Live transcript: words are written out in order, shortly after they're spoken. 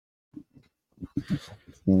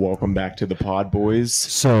Welcome back to the Pod Boys.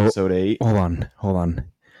 So, episode 8. hold on.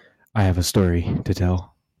 I have a story to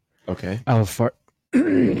tell. Okay. I will fart.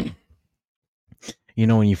 You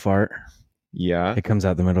know when you fart, Yeah. it comes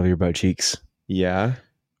out the middle of your butt cheeks. Yeah.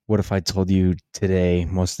 What if I told you today,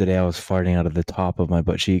 most of the day, I was farting out of the top of my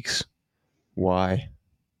butt cheeks? Why?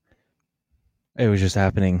 It was just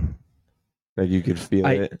happening. Like you could feel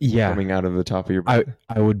it coming out of the top of your butt?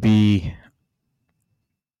 I would be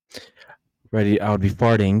ready. I would be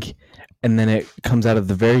farting, and then it comes out of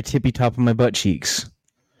the very tippy top of my butt cheeks.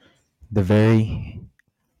 The very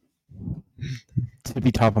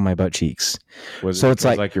tippy top of my butt cheeks. It's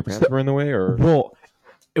like your pants were in the way, or? Well,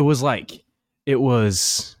 it was weird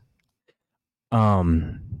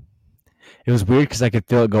because I could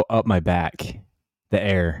feel it go up my back, the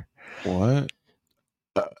air. What?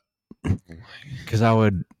 Because I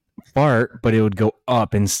would fart, but it would go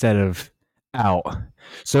up instead of out.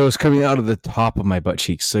 So it was coming out of the top of my butt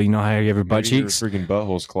cheeks. So you know how you have your butt cheeks? Your freaking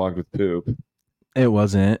butthole's clogged with poop. It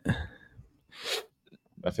wasn't.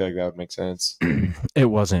 I feel like that would make sense. It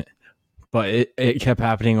wasn't. But it kept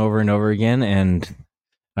happening over and over again, and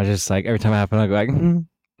I just like every time it happened, I go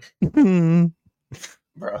like,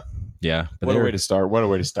 Bro. Yeah. What a way to start.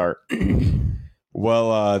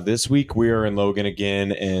 Well, this week we are in Logan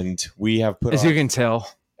again, and we have put as you can tell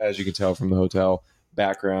from the hotel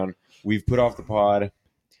background, we've put off the pod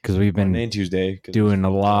because we've been Monday and Tuesday doing a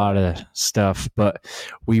lot of stuff, but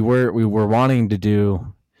we were wanting to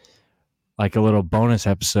do like a little bonus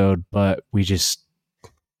episode, but we just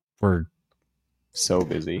were so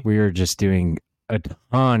busy. We were just doing a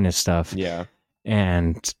ton of stuff. Yeah.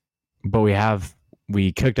 But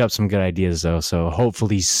we cooked up some good ideas though, so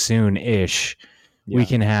hopefully soon-ish we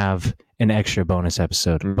can have an extra bonus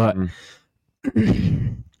episode. Mm-hmm.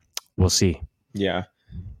 But we'll see. Yeah.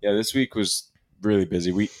 This week was really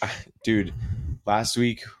busy. Last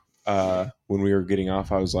week when we were getting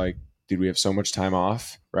off, I was like, dude, we have so much time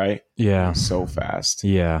off, right? Yeah. So fast.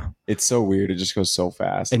 Yeah. It's so weird. It just goes so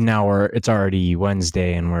fast. And now it's already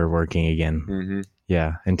Wednesday and we're working again. Mm-hmm.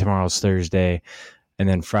 Yeah. And tomorrow's Thursday. And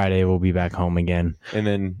then Friday we'll be back home again. And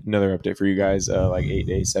then another update for you guys, like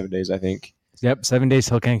 7 days, I think. Yep, 7 days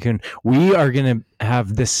till Cancun. We are gonna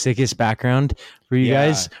have the sickest background for you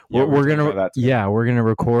guys. We're gonna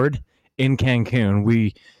record in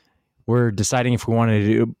Cancun. We're deciding if we want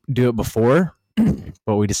to do it before,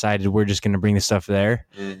 but we decided we're just gonna bring the stuff there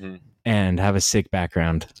and have a sick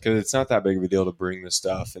background. Because it's not that big of a deal to bring the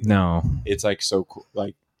stuff. And no, it's like so cool.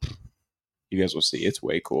 Like you guys will see, it's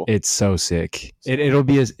way cool. It's so sick. It'll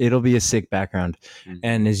be a sick background. Mm-hmm.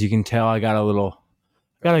 And as you can tell, I got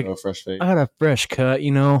a fresh face. I got a fresh cut,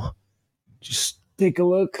 Just take a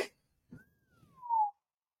look.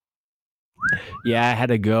 Yeah, I had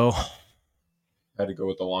to go. Had to go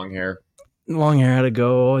with the long hair. Long hair had to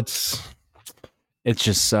go. It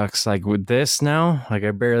just sucks. Like with this now, like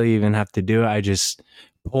I barely even have to do it. I just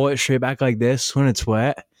pull it straight back like this when it's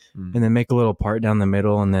wet, and then make a little part down the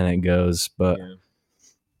middle, and then it goes. But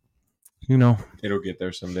it'll get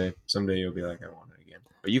there someday. Someday you'll be like, I want it again.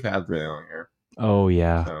 But you've had really long hair. Oh,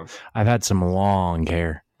 yeah. So. I've had some long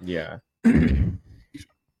hair. Yeah. I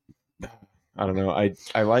don't know.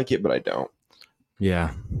 I like it, but I don't.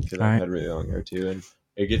 Yeah. Because I've had really long hair, too. And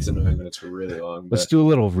it gets annoying when it's really long. Let's do a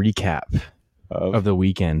little recap of the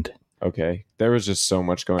weekend. Okay. There was just so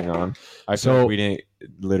much going on. I feel like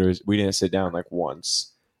we didn't sit down like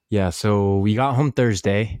once. Yeah. So we got home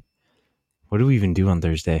Thursday. What did we even do on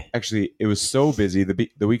Thursday? Actually, it was so busy.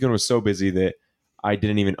 The weekend was so busy that I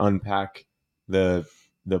didn't even unpack the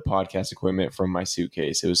podcast equipment from my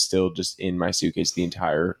suitcase. It was still just in my suitcase the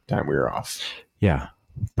entire time we were off. Yeah.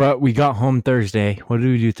 But we got home Thursday. What did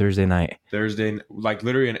we do Thursday night? Thursday, like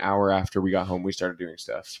literally an hour after we got home, we started doing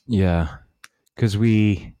stuff. Yeah. Because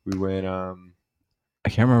we went, I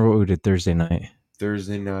can't remember what we did Thursday night.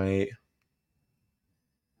 Thursday night.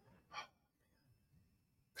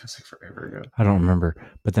 Feels like forever ago. I don't remember.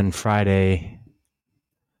 But then Friday,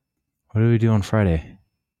 what did we do on Friday?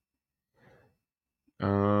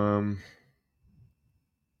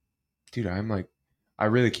 Dude, I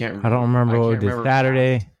really can't remember. I don't remember what we did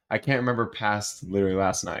Saturday. I can't remember past literally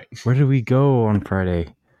last night. Where did we go on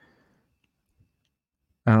Friday?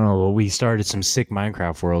 I don't know. Well, we started some sick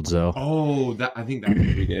Minecraft worlds though. Oh, I think that's what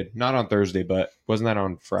we did. Not on Thursday, but wasn't that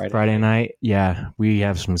on Friday? Friday night? Yeah, we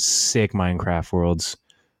have some sick Minecraft worlds.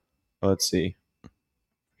 Let's see.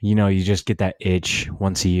 You just get that itch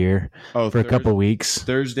once a year for a couple weeks.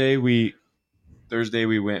 Thursday we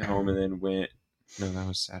went home and then went. No, that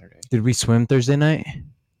was Saturday. Did we swim Thursday night?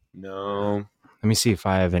 No. Let me see if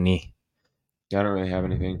I have any. Yeah, I don't really have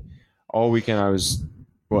anything. All weekend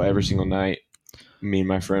every single night me and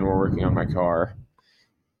my friend were working on my car.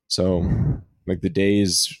 So like the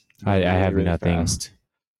days, I have really nothing. Fast.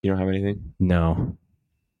 You don't have anything? No.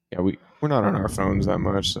 Yeah, we're not on our phones that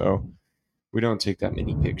much, so we don't take that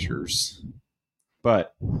many pictures.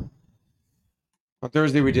 But on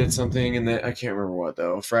Thursday we did something, and then I can't remember what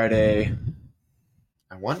though. Friday,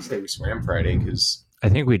 I want to say we swam Friday because I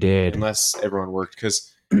think we did, unless everyone worked,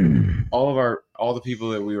 because all the people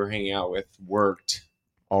that we were hanging out with worked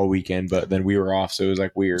all weekend, but then we were off, so it was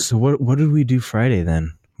like weird. So what did we do Friday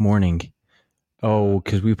then morning? Oh,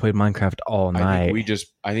 because we played Minecraft all night.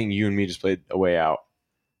 I think you and me just played a way out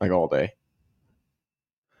like all day.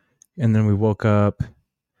 And then we woke up.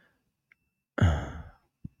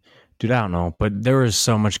 Dude, I don't know, but there was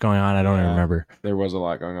so much going on. I don't even remember. There was a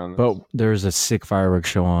lot going on. But there was a sick fireworks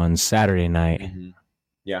show on Saturday night. Mm-hmm.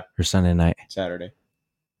 Yeah. Or Sunday night. Sunday.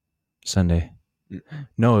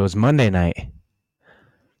 No, it was Monday night.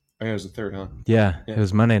 Oh, it was the third, huh? Yeah, it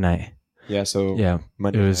was Monday night. Yeah, so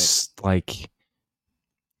Monday it was night. Like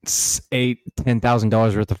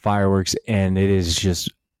 $10,000 worth of fireworks, and it is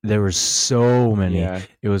just there were so many. Yeah.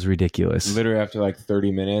 It was ridiculous. Literally after like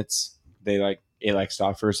 30 minutes, it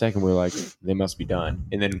stopped for a second. We're like, they must be done.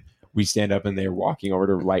 And then we stand up and they're walking over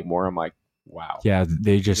to light more. I'm like, wow. Yeah,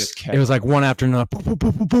 they just it was like one after another.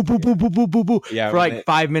 Yeah, for like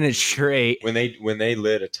 5 minutes straight. When they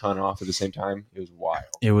lit a ton off at the same time, it was wild.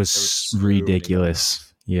 It was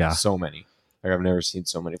ridiculous. Yeah. So many. Like I've never seen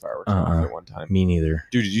so many fireworks off at one time. Me neither.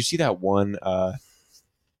 Dude, did you see that one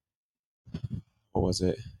what was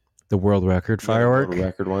it? The world record firework? The world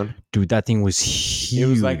record one. Dude, that thing was huge. It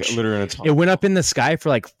was like literally a ton. It went up in the sky for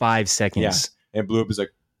like 5 seconds. Yeah. And it blew up. It was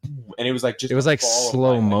like, and it was like just. It was like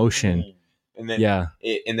slow motion. And then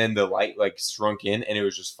and then the light like shrunk in, and it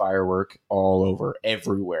was just firework all over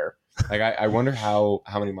everywhere. Like I wonder how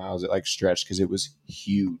many miles it like stretched because it was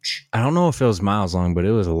huge. I don't know if it was miles long, but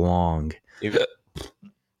it was long.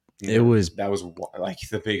 That was like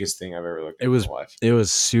the biggest thing I've ever looked at in my life. It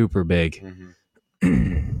was super big. Mm-hmm.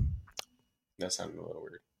 That sounded a little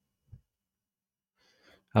weird.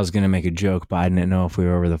 I was gonna make a joke, but I didn't know if we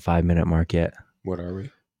were over the 5-minute mark yet. What are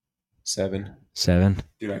we? 7.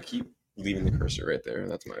 Dude, I keep leaving the cursor right there.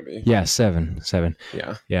 That's my B. Yeah, 7.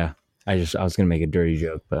 Yeah. I was gonna make a dirty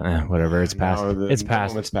joke, but whatever. It's past. It's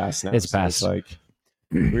past. It's past now. It's past. So it's like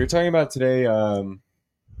we were talking about today.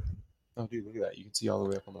 Oh, dude, look at that! You can see all the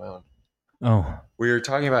way up on the mountain. Oh, we were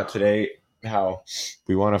talking about today how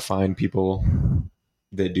we want to find people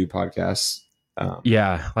that do podcasts.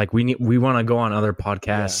 Like we want to go on other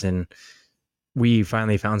podcasts, and we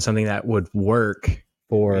finally found something that would work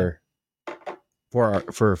for 4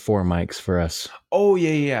 mics for us. Oh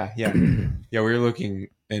yeah. Yeah, we were looking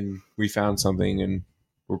and we found something, and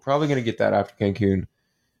we're probably gonna get that after Cancun,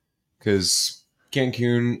 because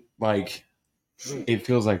Cancun, like, it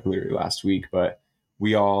feels like literally last week, but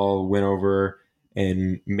we all went over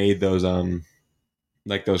and made those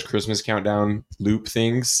like those Christmas countdown loop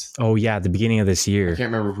things. Oh yeah, at the beginning of this year. I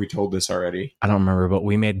can't remember if we told this already. I don't remember, but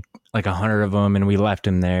we made like 100 of them and we left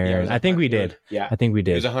them there. I think we did. Yeah, I think we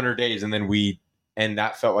did. It was 100 days, and then and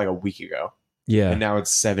that felt like a week ago. Yeah, and now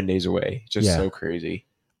it's 7 days away. Just so crazy.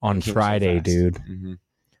 On Friday, so dude. Mm-hmm.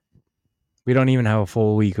 We don't even have a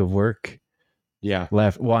full week of work. Yeah,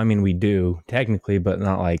 left. Well, I mean, we do technically, but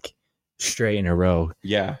not like straight in a row.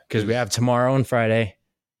 Yeah, because we have tomorrow and Friday,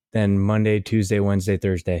 then Monday, Tuesday, Wednesday,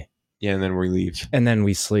 Thursday. Yeah, and then we leave. And then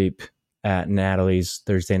we sleep at Natalie's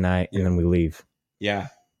Thursday night, and then we leave. Yeah,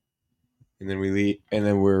 and then we leave, and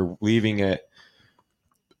then we're leaving at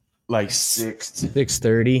like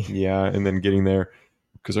 6:30. Yeah, and then getting there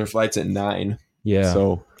because our flight's at 9. Yeah,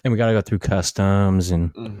 so and we gotta go through customs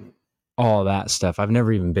and all that stuff. I've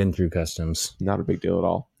never even been through customs. Not a big deal at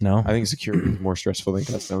all. No, I think security is more stressful than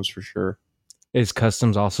customs for sure. Is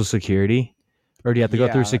customs also security, or do you have to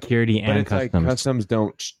go through security and customs? Like customs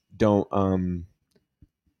don't. What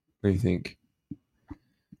do you think?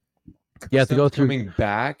 You have to go through. Coming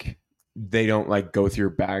back, they don't like go through your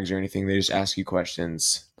bags or anything. They just ask you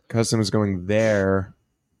questions. Customs going there.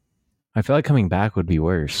 I feel like coming back would be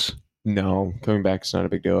worse. No, coming back is not a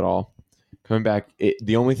big deal at all. Coming back,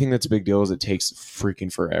 the only thing that's a big deal is it takes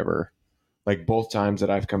freaking forever. Like both times that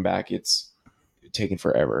I've come back, it's taken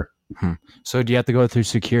forever. So do you have to go through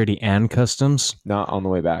security and customs? Not on the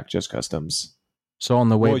way back, just customs. So on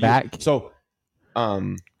the way back?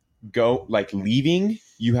 Go like leaving,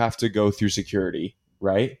 you have to go through security,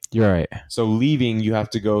 right? You're right. So leaving, you have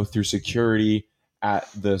to go through security at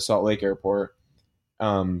the Salt Lake airport,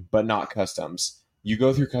 but not customs. You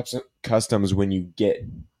go through customs when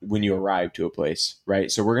you arrive to a place,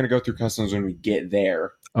 right? So we're gonna go through customs when we get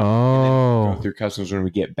there. Oh. And then go through customs when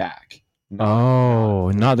we get back.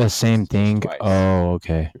 Not the same thing. Twice. Oh,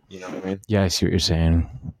 okay. You know what I mean? Yeah, I see what you're saying.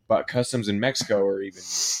 But customs in Mexico are even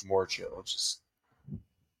more chill. It's just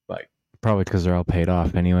like probably because they're all paid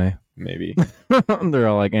off anyway. Maybe they're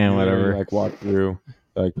all like, whatever. Like walk through,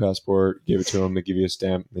 like passport, give it to them, they give you a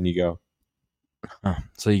stamp, then you go.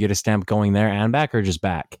 So you get a stamp going there and back, or just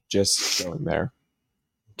back? Just going there.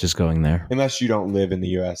 Just going there. Unless you don't live in the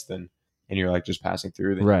U.S. then, and you're like just passing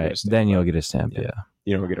through. Then right. Then you'll get a stamp. Yeah.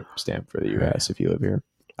 You don't get a stamp for the U.S. if you live here.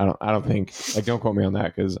 I don't think. Like, don't quote me on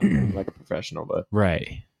that because I'm like a professional, but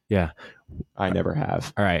right. Yeah. I never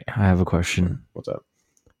have. All right. I have a question. What's up?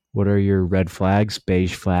 What are your red flags,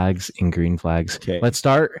 beige flags, and green flags? Okay. Let's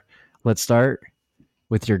start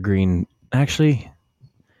with your green. Actually,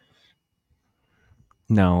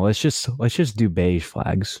 no. Let's just do beige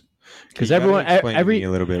flags because everyone every a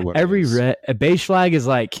little bit what every red a beige flag is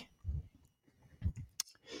like.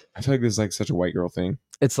 I feel like this is like such a white girl thing.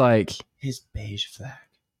 It's like his beige flag.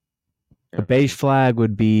 A beige flag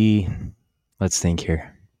would be. Let's think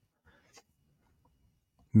here.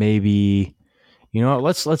 Maybe. You know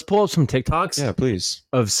what? Let's pull up some TikToks. Yeah, please.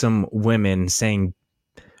 Of some women saying,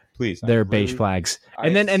 please, they're beige flags,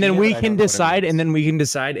 and then we can decide,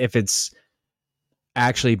 if it's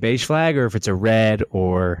actually beige flag or if it's a red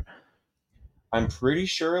or. I'm pretty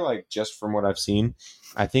sure, like just from what I've seen,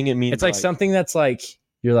 I think it means it's like something that's like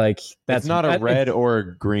you're like that's not a red or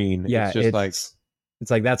a green. Yeah, it's just like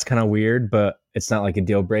it's like that's kind of weird, but it's not like a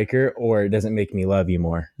deal breaker, or it doesn't make me love you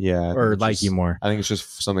more. Yeah, or like you more. I think it's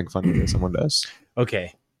just something funny that someone does.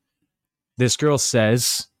 Okay. This girl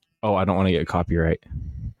says, oh, I don't want to get copyright.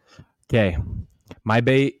 Okay. My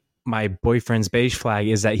boyfriend's beige flag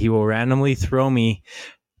is that he will randomly throw me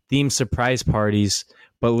themed surprise parties,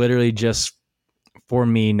 but literally just for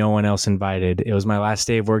me, no one else invited. It was my last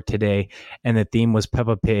day of work today, and the theme was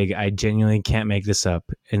Peppa Pig. I genuinely can't make this up.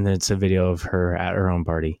 And it's a video of her at her own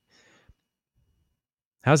party.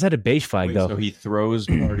 How's that a beige flag, though? So he throws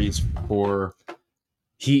parties for...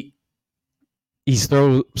 He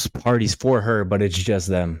throws parties for her, but it's just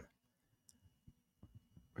them.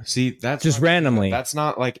 See, that's just randomly. That's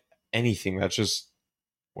not like anything. That's just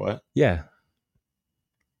what? Yeah.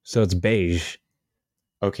 So it's beige.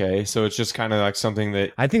 Okay, so it's just kind of like something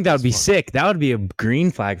that I think that would be sick. That would be a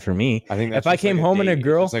green flag for me. I think if I came home and a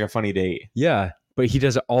girl, it's like a funny date. Yeah, but he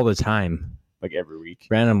does it all the time. Like every week,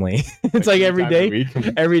 randomly. It's like every day.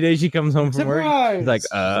 Every day she comes home from work. It's like,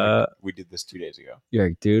 we did this 2 days ago. You're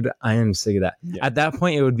like, dude, I am sick of that. Yeah. At that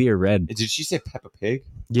point, it would be a red. Did she say Peppa Pig?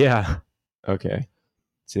 Yeah. Okay.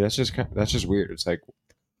 See, that's just weird. It's like,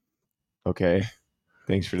 okay,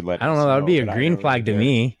 thanks for letting. I don't know. That would be a green flag to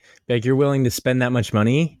me. Like, you're willing to spend that much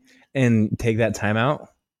money and take that time out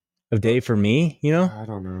of day for me. You know? I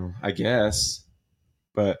don't know. I guess,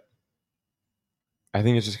 but. I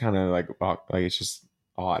think it's just kind of like it's just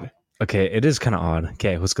odd. Okay, it is kind of odd.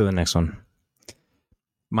 Okay, let's go to the next one.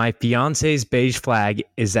 My fiance's beige flag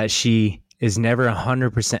is that she is never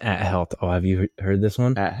 100% at health. Oh, have you heard this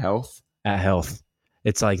one? At health? At health.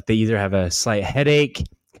 It's like they either have a slight headache,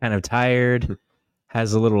 kind of tired,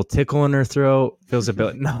 has a little tickle in her throat, feels a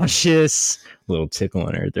bit nauseous, little tickle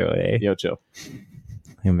in her throat, eh? Yo, chill.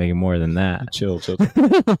 I can make it more than that. Chill.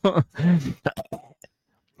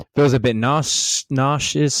 Feels a bit nauseous,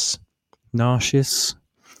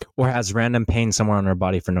 or has random pain somewhere on her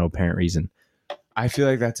body for no apparent reason. I feel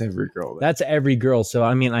like that's every girl. That's every girl. So,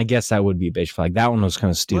 I mean, I guess that would be a beige flag. That one was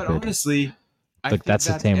kind of stupid. But honestly, I think that's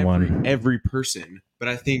the same one. Every person. But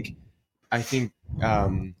I think.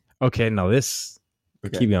 Okay, no, this.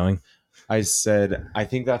 Okay. Keep going. I said, I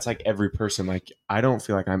think that's like every person. Like, I don't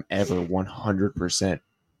feel like I'm ever 100%.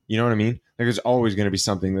 You know what I mean? Like, there's always going to be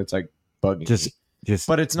something that's like bugging me.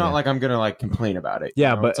 But it's not like I'm gonna like complain about it.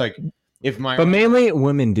 Yeah, but it's like if my mainly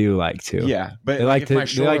women do like to. Yeah, but they like if my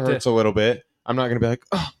shoulder hurts a little bit, I'm not gonna be like,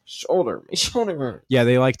 oh, my shoulder hurts. Yeah,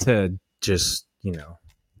 they like to just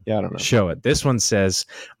Yeah, I don't know. Show it. This one says,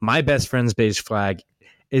 my best friend's beige flag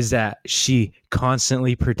is that she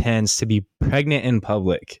constantly pretends to be pregnant in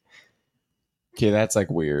public. Okay, that's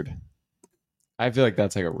like weird. I feel like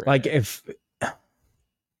that's like a red. Like if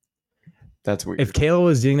that's weird. If Kayla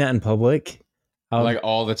was doing that in public. Like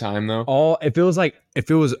all the time though? If it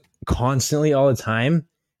was constantly all the time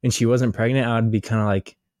and she wasn't pregnant, I would be kind of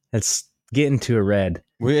like, let's get into a red.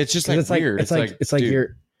 Well, it's just like it's weird. It's like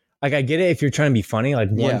you're like, I get it if you're trying to be funny, like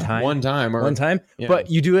one time, yeah.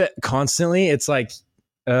 But you do it constantly. It's like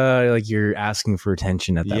you're asking for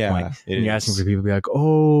attention at that point. And you're asking for people to be like,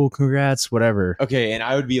 oh, congrats, whatever. Okay. And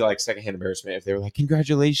I would be like secondhand embarrassment if they were like,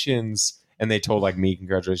 congratulations. And they told like me,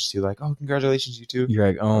 congratulations to you, like, oh, congratulations, you too. You're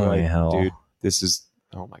like, oh my hell. Dude, this is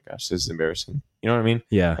oh my gosh, this is embarrassing. You know what I mean?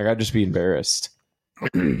 Yeah. Like I'd just be embarrassed.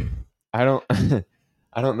 I don't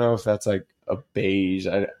I don't know if that's like a beige.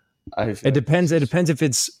 It depends. It depends if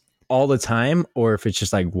it's all the time or if it's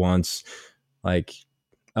just like once, like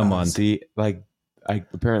a month. See, like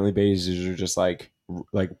apparently beiges are just like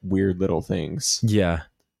weird little things. Yeah.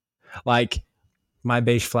 Like my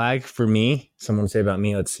beige flag for me, someone say about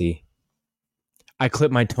me, let's see. I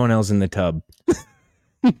clip my toenails in the tub.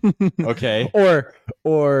 Okay.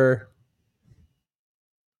 Or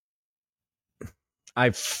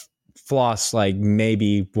I floss like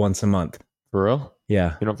maybe once a month. For real?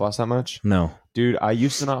 Yeah. You don't floss that much? No. Dude, I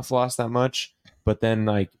used to not floss that much, but then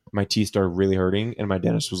like my teeth started really hurting and my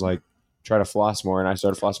dentist was like, try to floss more, and I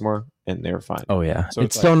started flossing more and they were fine. Oh yeah. So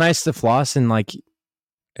it's so nice to floss and like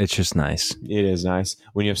it's just nice. It is nice.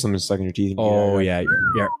 When you have something stuck in your teeth. Oh yeah.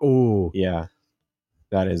 Yeah. Oh. Yeah.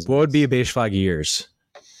 That is. What would be a beige flag of yours?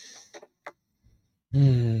 I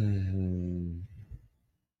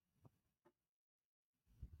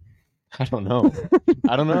don't know.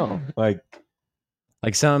 I don't know. Like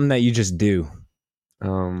something that you just do.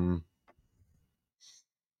 Probably.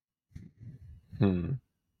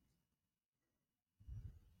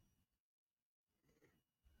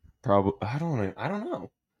 I don't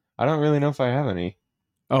know. I don't really know if I have any.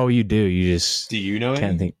 Oh, you do. You just. Do you know can't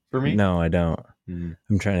any think for me? No, I don't.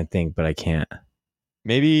 I'm trying to think, but I can't.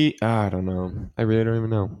 Maybe I don't know. I really don't even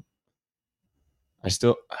know. I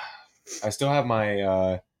still have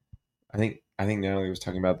my. I think Natalie was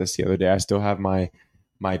talking about this the other day. I still have my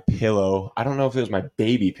pillow. I don't know if it was my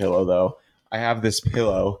baby pillow though. I have this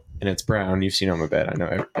pillow and it's brown. You've seen it on my bed. I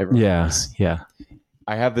know everyone. Yeah.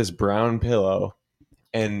 I have this brown pillow,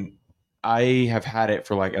 and I have had it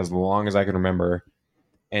for like as long as I can remember.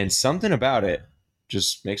 And something about it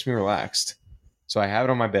just makes me relaxed. So I have it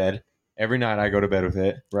on my bed. Every night I go to bed with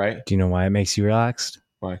it, right? Do you know why it makes you relaxed?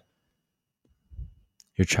 Why?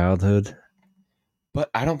 Your childhood. But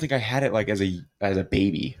I don't think I had it like as a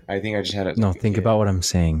baby. I think I just had it. No, think about what I'm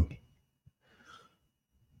saying.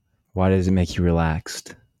 Why does it make you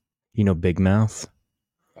relaxed? You know Big Mouth?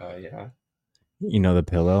 Yeah. You know the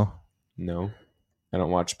pillow? No. I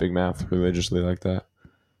don't watch Big Mouth religiously like that.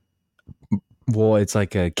 Well, it's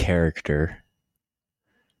like a character.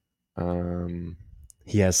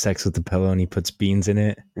 He has sex with the pillow and he puts beans in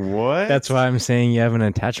it. What? That's why I'm saying you have an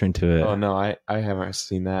attachment to it. Oh no, I haven't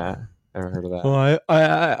seen that. I haven't heard of that. Well,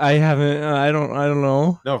 I haven't. I don't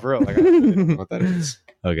know. No, for real. Like, I really don't know what that is.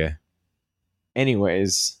 Okay.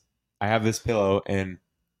 Anyways, I have this pillow and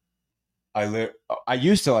I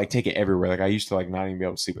used to like take it everywhere. Like I used to like not even be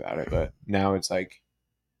able to sleep without it, but now it's like,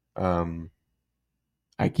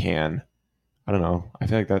 I can. I don't know. I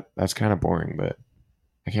feel like that's kind of boring, but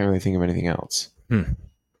I can't really think of anything else.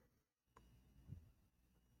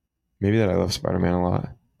 Maybe that I love Spider-Man a lot.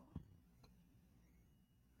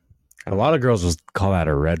 A lot of girls will call that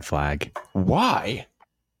a red flag. Why?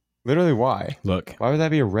 Literally, why? Look. Why would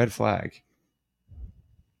that be a red flag?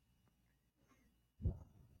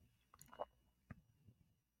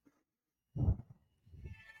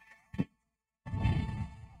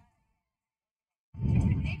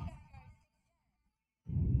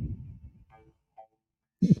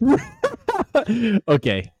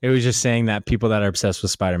 Okay. It was just saying that people that are obsessed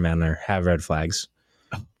with Spider-Man have red flags.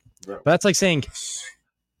 But that's like saying...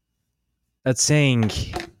 That's saying...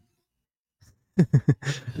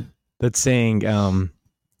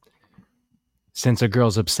 since a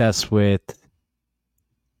girl's obsessed with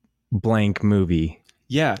blank movie,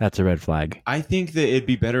 yeah, that's a red flag. I think that it'd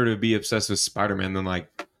be better to be obsessed with Spider-Man than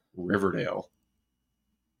like Riverdale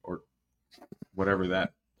or whatever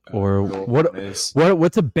that or what is.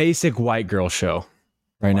 What's a basic white girl show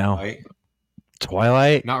right now?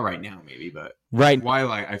 Twilight? Not right now, maybe, but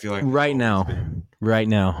Twilight. I feel like right now.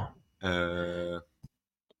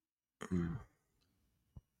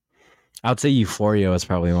 I'd say Euphoria was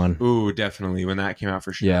probably one. Ooh, definitely when that came out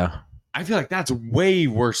for sure. Yeah, I feel like that's way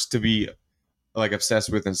worse to be like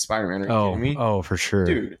obsessed with than Spider-Man. Are you kidding me? Oh, for sure,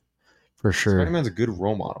 dude. For sure, Spider-Man's a good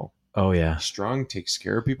role model. Oh yeah, he's strong, takes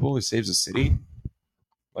care of people, he saves a city.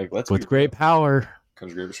 Like with great power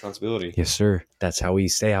comes great responsibility. Yes, sir. That's how we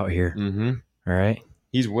stay out here. Mm-hmm. All right.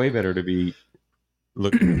 He's way better to be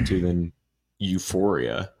looking up to than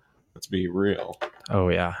Euphoria. Let's be real. Oh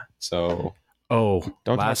yeah. So. Oh,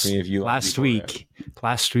 don't talk to me if you last week,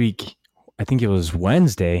 I think it was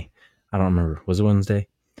Wednesday. I don't remember. Was it Wednesday?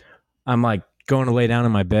 I'm like going to lay down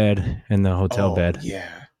in my bed in the hotel bed. Yeah.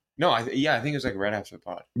 No, I think it was like right after the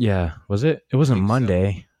pod. Yeah. Was it? It wasn't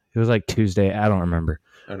Monday. So. It was like Tuesday. I don't remember.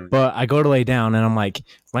 But I go to lay down and I'm like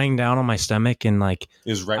laying down on my stomach and like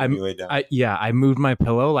it was right when you laid down. I moved my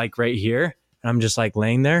pillow like right here and I'm just like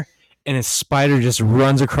laying there, and a spider just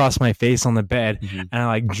runs across my face on the bed, Mm-hmm. and I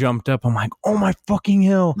like jumped up. I'm like, oh my fucking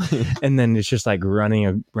hell! And then it's just like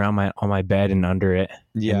running around on my bed and under it.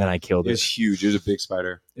 Yeah, and then I killed it. It was huge. It was a big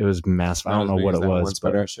spider. It was massive. I don't know what it was. One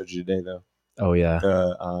spider I showed you today, though. Oh yeah.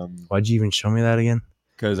 Why'd you even show me that again?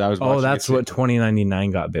 Because I was. Watching that's what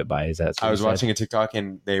 2099 got bit by. Is that? I was watching a TikTok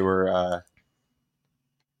and they were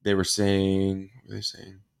saying. What were they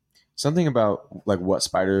saying? Something about like what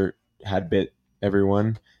spider had bit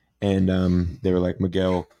everyone, and they were like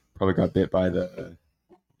Miguel probably got bit by the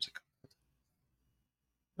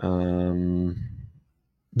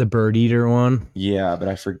bird eater one. Yeah, but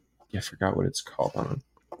I forgot what it's called.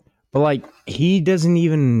 But like he doesn't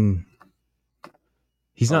even.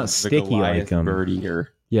 He's not sticky like him. Bird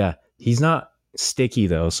eater. Yeah, he's not sticky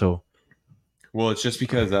though. So. Well, it's just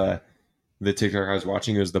because the TikTok I was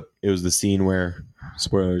watching, it was the scene where,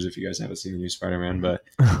 spoilers if you guys haven't seen the new Spider-Man, but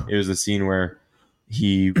it was the scene where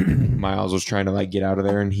Miles was trying to like get out of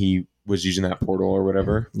there and he was using that portal or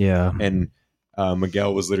whatever. Yeah. And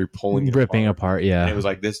Miguel was literally ripping apart. Yeah. And it was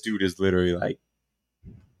like, this dude is literally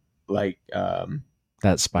like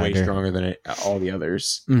that spider way stronger than all the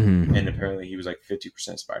others. Mm-hmm. And apparently he was like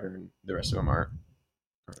 50% spider and the rest of them aren't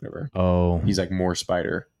or whatever. Oh. He's like more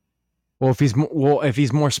spider. Well, if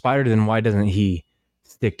he's more spider, then why doesn't he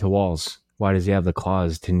stick to walls? Why does he have the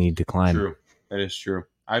claws to need to climb? True, that is true.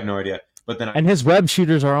 I have no idea. But then, and his web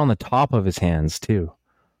shooters are on the top of his hands too.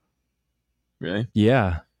 Really?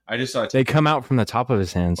 Yeah. I just saw they come out from the top of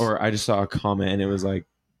his hands. Or I just saw a comment and it was like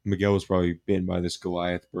Miguel was probably bitten by this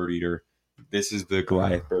Goliath bird eater. This is the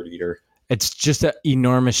Goliath bird eater. It's just an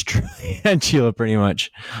enormous tarantula, pretty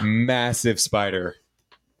much. Massive spider.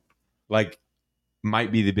 Like.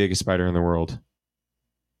 Might be the biggest spider in the world.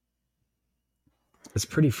 It's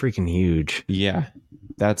pretty freaking huge. Yeah.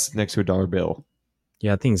 That's next to a dollar bill.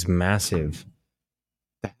 Yeah, that thing's massive.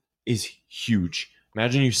 That is huge.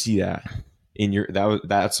 Imagine you see that in your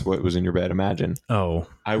that's what was in your bed. Imagine. Oh.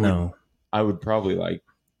 I would probably like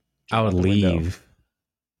I would leave. Window.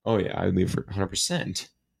 Oh yeah, I would leave for 100%.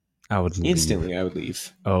 I would leave. Instantly I would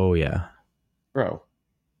leave. Oh yeah. Bro.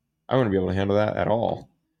 I wouldn't be able to handle that at all.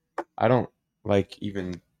 I don't like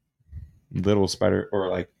even little spider or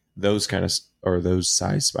like those kind of or those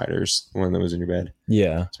size spiders, the one that was in your bed.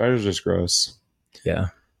 Yeah. Spiders are just gross. Yeah.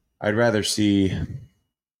 I'd rather see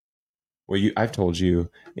I've told you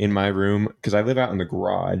in my room, because I live out in the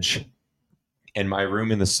garage, and my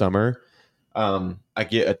room in the summer, I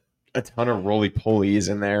get a ton of roly-polies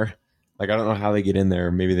in there. Like I don't know how they get in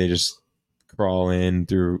there. Maybe they just crawl in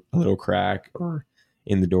through a little crack or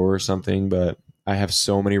in the door or something, but I have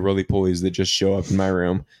so many roly-polies that just show up in my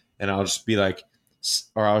room, and I'll just be like,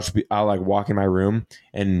 or I'll like walk in my room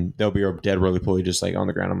and there'll be a dead roly-poly just like on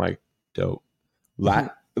the ground. I'm like, dope.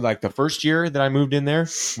 Like the first year that I moved in there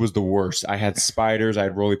was the worst. I had spiders, I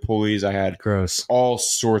had roly-polies, I had gross, all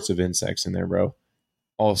sorts of insects in there, bro.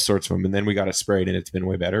 All sorts of them. And then we got it sprayed and it's been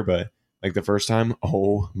way better. But like the first time,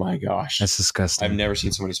 oh my gosh. That's disgusting. I've never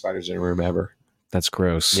seen so many spiders in a room ever. That's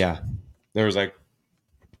gross. Yeah. There was like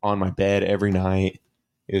on my bed every night.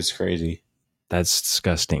 It was crazy. That's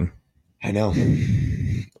disgusting. I know.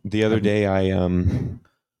 The other day I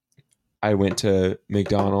went to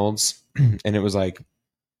McDonald's and it was like,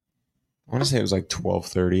 I want to say it was like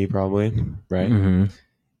 12:30 probably, right? Mm-hmm.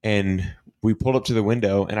 And we pulled up to the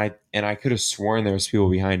window and I could have sworn there was people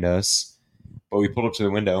behind us, but we pulled up to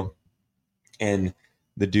the window and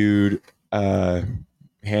the dude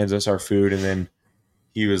hands us our food and then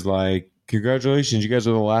he was like, "Congratulations, you guys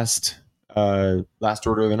are the last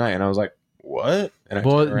order of the night." And I was like, "What?" And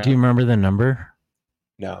do you remember the number?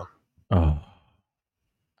 No. Oh.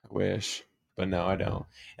 I wish. But no, I don't.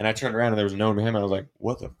 And I turned around and there was no one behind me. I was like,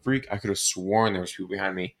 what the freak? I could have sworn there was people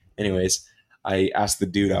behind me. Anyways, I asked the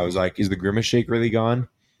dude, I was like, is the Grimace Shake really gone?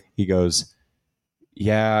 He goes,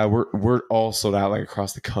 yeah, we're all sold out like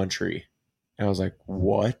across the country. And I was like,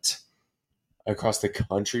 what? Across the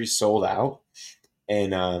country sold out?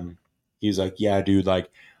 And he was like, yeah, dude, like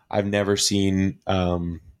I've never seen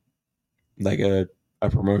like a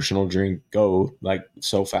promotional drink go like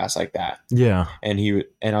so fast like that. Yeah. And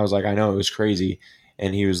I was like, I know, it was crazy.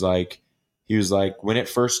 And he was like, when it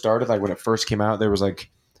first started, like when it first came out, there was like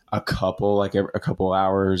a couple, like every couple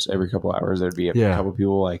hours, there'd be a couple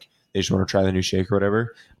people like they just want to try the new shake or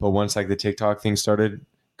whatever. But once like the TikTok thing started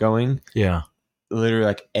going, yeah, literally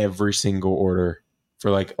like every single order for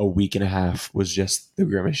like a week and a half was just the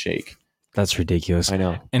Grimace Shake. That's ridiculous. I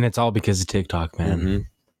know. And it's all because of TikTok, man. Mm-hmm.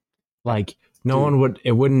 Like No one would.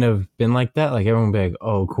 It wouldn't have been like that. Like everyone would be like,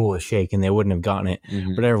 "Oh, cool, a shake," and they wouldn't have gotten it.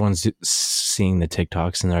 Mm-hmm. But everyone's seeing the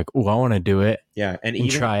TikToks and they're like, "Oh, I want to do it." Yeah, and even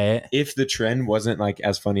try it. If the trend wasn't like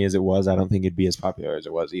as funny as it was, I don't think it'd be as popular as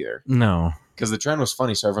it was either. No, because the trend was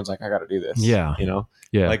funny, so everyone's like, "I got to do this." Yeah,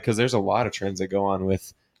 yeah. Like because there's a lot of trends that go on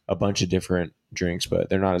with a bunch of different drinks, but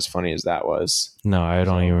they're not as funny as that was. No, I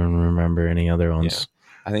don't even remember any other ones. Yeah.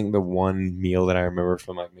 I think the one meal that I remember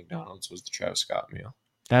from like McDonald's was the Travis Scott meal.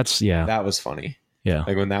 That was funny. Yeah.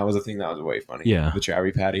 Like when that was a thing, that was way funny. Yeah. The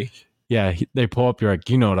Travi Patty. Yeah. They pull up. You're like,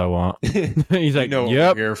 you know what I want. He's like, what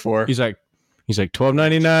yep. I'm here for. He's like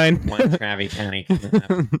 $12.99. One Travi Patty.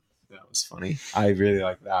 That was funny. I really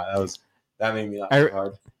like that. That made me laugh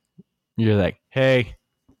hard. You're like, hey,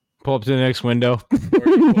 pull up to the next window.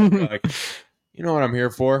 Like, you know what I'm here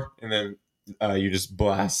for? And then you just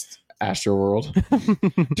blast Astro World.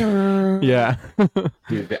 Yeah.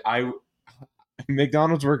 Dude,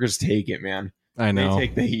 McDonald's workers take it, man. I know. They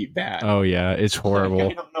take the heat bad. Oh, yeah. It's horrible.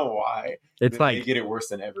 Like, I don't know why. It's like they get it worse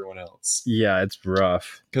than everyone else. Yeah, it's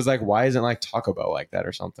rough. Because, like, why isn't, like, Taco Bell like that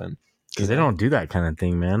or something? Because they don't do that kind of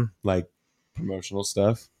thing, man. Like, promotional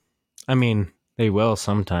stuff? I mean, they will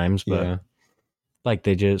sometimes, but, like,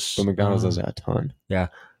 they just... But McDonald's does that a ton. Yeah.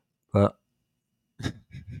 But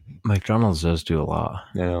McDonald's does do a lot.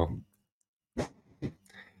 I know.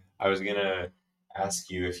 I was going to ask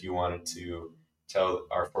you if you wanted to tell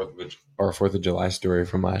our 4th of July story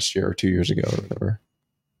from last year or 2 years ago or whatever.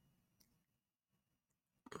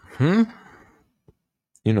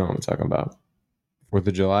 You know what I'm talking about. 4th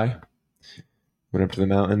of July. Went up to the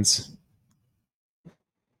mountains.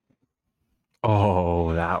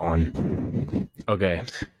 Oh, that one. Okay.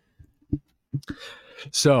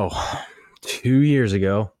 So, 2 years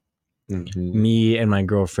ago, me and my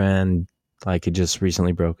girlfriend, like, had just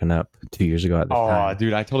recently broken up 2 years ago at the time. Oh,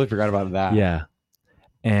 dude, I totally forgot about that. Yeah.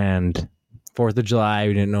 And 4th of July,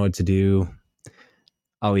 we didn't know what to do.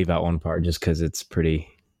 I'll leave out one part just because it's pretty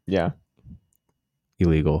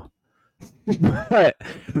illegal. But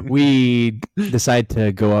we decided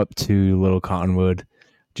to go up to Little Cottonwood,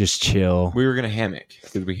 just chill. We were going to hammock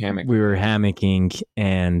because we hammocked. We were hammocking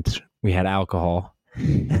and we had alcohol.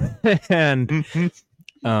 And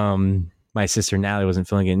my sister Natalie wasn't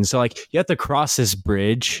feeling it. And so, like, you have to cross this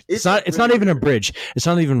bridge. It's not even a bridge. It's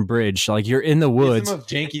not even a bridge. Like, you're in the woods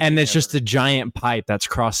and it's just a giant pipe that's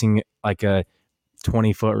crossing like a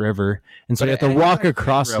 20-foot river. And so you have to walk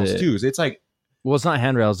across it. Too. It's like, well, it's not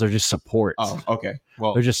handrails. They're just supports. Oh, okay.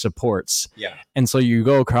 Well, they're just supports. Yeah. And so you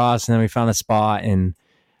go across and then we found a spot and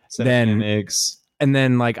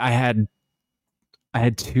then like I had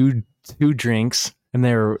two drinks and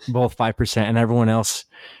they were both 5% and everyone else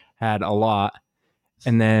had a lot.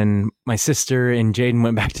 And then my sister and Jaden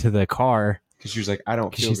went back to the car because she was like, I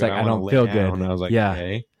don't feel good. She's like, I don't feel good. And I was like, yeah.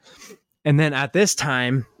 Okay. And then at this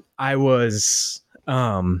time I was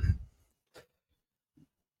on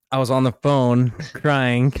the phone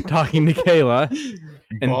crying, talking to Kayla,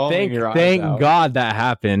 and thank God that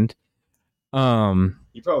happened.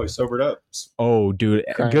 You probably sobered up. Oh, dude,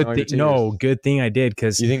 good thing I did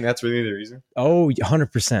because you think that's really the reason? Oh,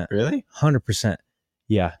 100%. Really? 100%.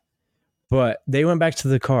 Yeah. But they went back to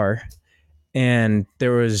the car, and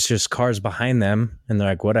there was just cars behind them, and they're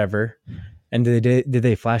like, whatever. And did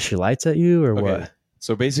they flash your lights at you or what?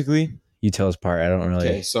 So basically, you tell us part. I don't really.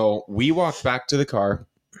 Okay, so we walked back to the car,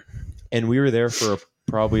 and we were there for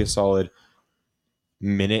probably a solid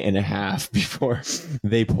minute and a half before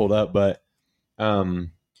they pulled up. But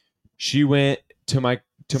she went to my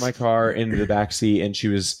car into the back seat, and she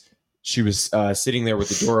was sitting there with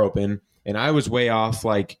the door open, and I was way off,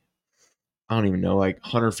 like I don't even know, like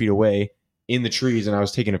 100 feet away in the trees, and I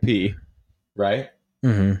was taking a pee, right?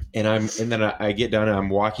 Mm-hmm. And then I get done and I'm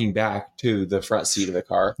walking back to the front seat of the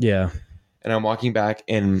car. Yeah. And I'm walking back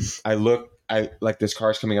and I like this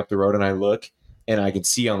car's coming up the road and I look and I can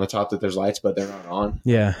see on the top that there's lights, but they're not on.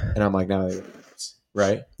 Yeah. And I'm like, no,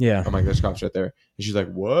 right? Yeah. I'm like, there's cops right there. And she's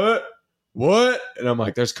like, what? And I'm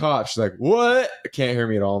like, there's cops. She's like, what? Can't hear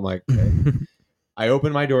me at all. I'm like, okay. I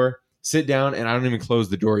open my door, sit down, and I don't even close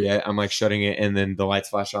the door yet. I'm like shutting it, and then the lights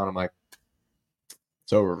flash on. I'm like,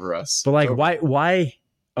 it's over for us. But like, why?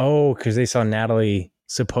 Oh, because they saw Natalie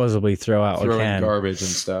supposedly throwing garbage and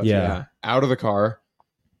stuff. Yeah, out of the car,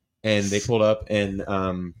 and they pulled up, and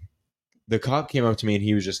the cop came up to me, and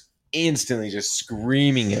he was just instantly just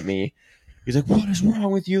screaming at me. He's like, "What is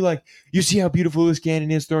wrong with you? Like, you see how beautiful this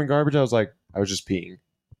canyon is throwing garbage?" I was like, "I was just peeing."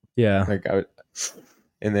 Yeah.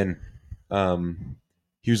 And then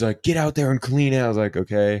he was like, "Get out there and clean it." I was like,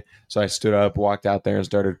 "Okay." So I stood up, walked out there, and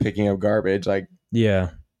started picking up garbage. Like, yeah.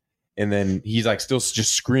 And then he's like still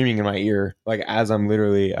just screaming in my ear, like as I'm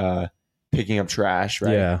literally picking up trash,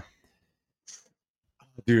 right? Yeah.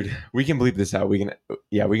 Dude, we can bleep this out. We can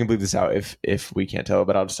bleep this out if we can't tell,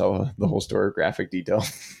 but I'll just tell the whole story, graphic detail.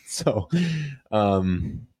 So,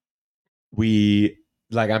 we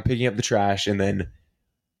I'm picking up the trash, and then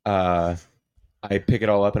I pick it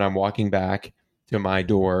all up, and I'm walking back to my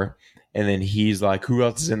door, and then he's like, "Who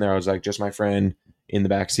else is in there?" I was like, "Just my friend in the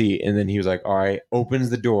back seat." And then he was like, "All right," opens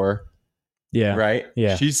the door. Yeah. Right.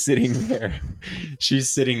 Yeah. She's sitting there.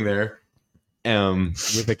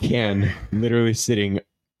 With a can literally sitting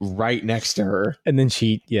right next to her. And then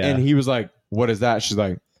And he was like, "What is that?" She's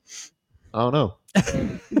like, "I don't know.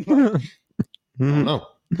 I don't know.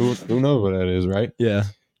 Who knows what that is, right?" Yeah.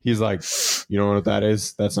 He's like, "You don't know what that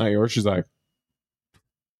is? That's not yours." She's like,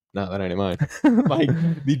 "No, that ain't mine." Like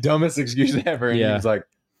the dumbest excuse ever. And he was like,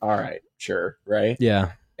 "All right, sure, right?"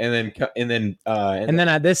 Yeah. And then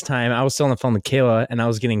at this time, I was still on the phone with Kayla, and I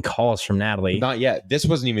was getting calls from Natalie. Not yet. This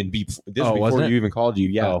wasn't even this was before you even called you.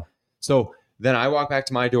 Yeah. Oh. So then I walk back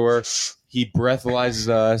to my door. He breathalyzes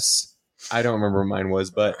us. I don't remember what mine was,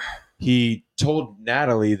 but he told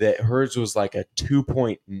Natalie that hers was like a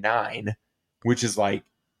 2.9, which is like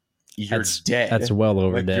you're dead. That's well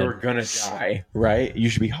over like dead. You're gonna die, right? You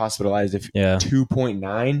should be hospitalized if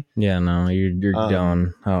 2.9. Yeah, no, you're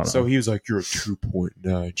done. I don't know. So he was like, "You're a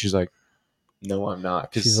 2.9." She's like, "No, I'm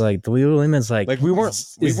not." She's like, the legal limit's like we weren't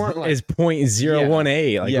like, is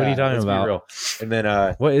 0.018. Like, what are you talking about? Real. And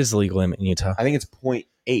then what is the legal limit in Utah? I think it's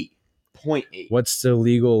 0.8. 0.8. What's the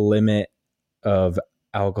legal limit of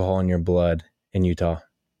alcohol in your blood in Utah?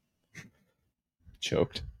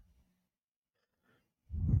 Choked.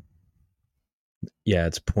 Yeah,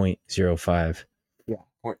 it's 0.05. Yeah.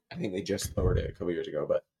 I think they just lowered it a couple years ago,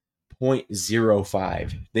 but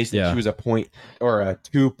 0.05. They said she was a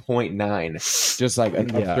 2.9. Just like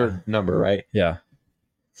an absurd number, right? Yeah.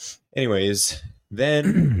 Anyways,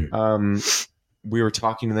 then we were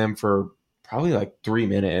talking to them for probably like 3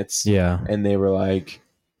 minutes. Yeah. And they're like,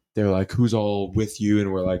 "Who's all with you?"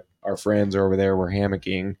 And we're like, "Our friends are over there. We're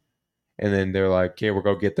hammocking." And then they're like, "Okay, we'll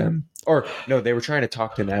go get them." Or no, they were trying to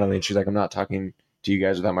talk to Natalie, and she's like, "I'm not talking to you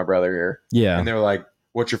guys without my brother here." Yeah. And they're like,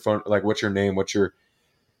 "What's your phone? Like, what's your name? What's your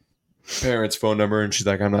parents' phone number?" And she's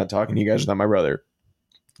like, "I'm not talking to you guys without my brother."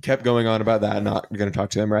 Kept going on about that, not going to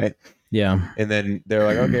talk to them, right? Yeah. And then they're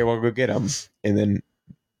like, "Okay, we'll go get them." And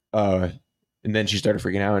then she started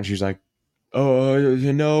freaking out, and she's like, "Oh,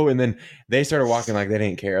 no." And then they started walking like they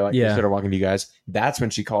didn't care. Like they started walking to you guys. That's when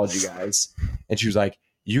she called you guys, and she was like,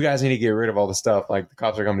 "You guys need to get rid of all the stuff. Like the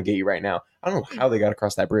cops are coming to get you right now." I don't know how they got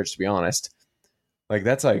across that bridge, to be honest. Like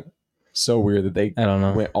that's like so weird that they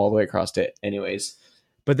went all the way across it. Anyways.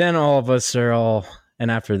 But then all of us are all, and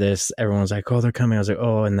after this, everyone's like, "Oh, they're coming." I was like,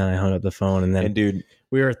 "Oh," and then I hung up the phone, and then dude,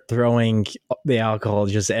 we were throwing the alcohol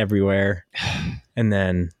just everywhere, and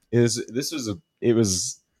then we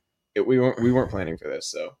weren't planning for this,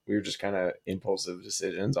 so we were just kind of impulsive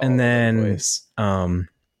decisions. And then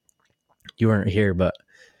you weren't here, but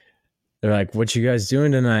they're like, "What you guys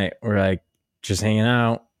doing tonight?" We're like, "Just hanging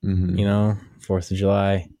out, 4th of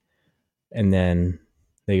July." And then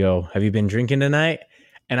they go, "Have you been drinking tonight?"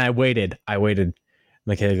 And I waited.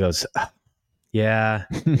 Michaela goes, "Yeah."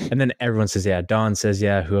 And then everyone says, "Yeah." Dawn says,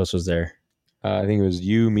 "Yeah." Who else was there? I think it was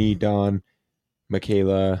you, me, Dawn,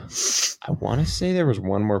 Michaela. I want to say there was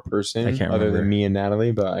one more person other than me and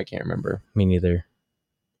Natalie, but I can't remember. Me neither.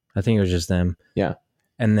 I think it was just them. Yeah.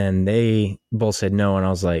 And then they both said no, and I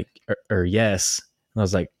was like, or yes. And I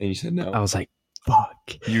was like, and you said no. I was like, fuck.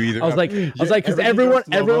 You either. I was like, because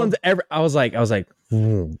everyone's. I was like,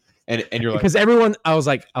 and you're like, because everyone. I was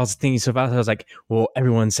thinking so fast. I was like, well,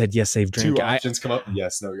 everyone said yes, they've drank. Two options come up.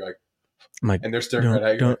 Yes, no. You're like, I'm like, and they're staring right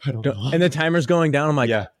at you. Like, I don't know. And the timer's going down. I'm like,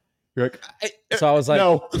 yeah. You're like, so I was like,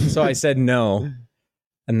 no. So I said no.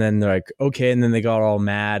 And then they're like, okay. And then they got all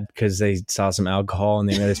mad because they saw some alcohol and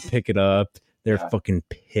they made us pick it up. They're fucking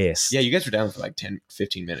pissed. Yeah, you guys were down for like 10,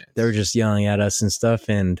 15 minutes. They were just yelling at us and stuff.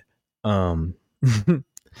 And then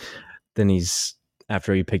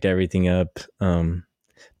after he picked everything up,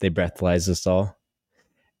 they breathalyzed us all.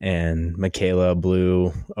 And Michaela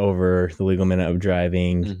blew over the legal minute of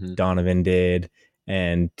driving. Mm-hmm. Donovan did.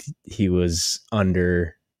 And he was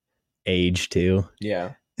under age too.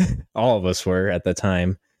 Yeah. All of us were at the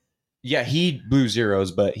time. Yeah, he blew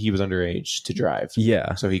zeros, but he was underage to drive.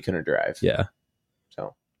 Yeah. So he couldn't drive. Yeah.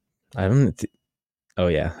 So I don't oh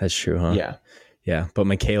yeah, that's true, huh? Yeah. Yeah. But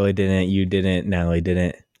Michaela didn't, you didn't, Natalie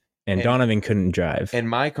didn't. And Donovan couldn't drive. And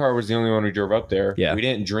my car was the only one who drove up there. Yeah. We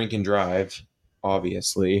didn't drink and drive,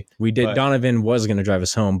 obviously. We did. Donovan was going to drive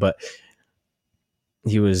us home, but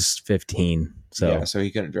he was 15. So yeah, so he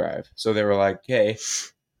couldn't drive. So they were like, "Hey,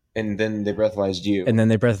 And then they breathalyzed you. And then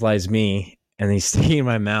they breathalyzed me, and he's sticking in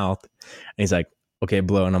my mouth. And he's like, okay,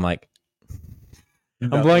 blow. And I'm like, I'm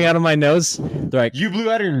blowing out of my nose. They're like, you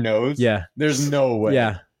blew out of your nose? Yeah. There's no way.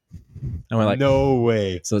 Yeah. I went like, no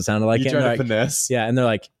way. So it sounded like you it. tried to like, finesse? Yeah. And they're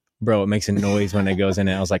like, bro, it makes a noise when it goes in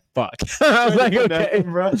it. I was like, fuck. I was like, okay.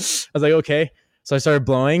 Bro. I was like, okay. So I started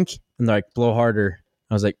blowing, and they're like, blow harder.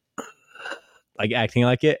 I was like acting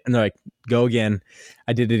like it. And they're like, go again.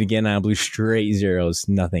 I did it again. And I blew straight zeros.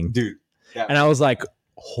 Nothing. Dude. And I was like,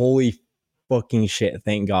 holy fucking shit.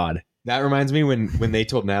 Thank God. That reminds me when they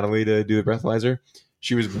told Natalie to do the breathalyzer,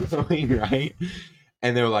 she was blowing, right?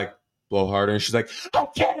 And they were like, blow harder. And she's like, I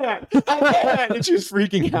can't. And she was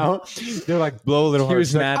freaking out. They're like, blow a little harder.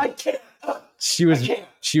 She was mad. Like, I can't.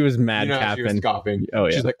 She was mad capping. She was scoffing. Oh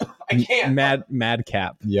yeah. She's like, I can't. Mad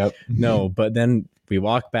cap. Yep. No, but then we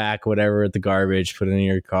walk back, whatever, at the garbage, put it in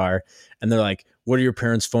your car, and they're like, what are your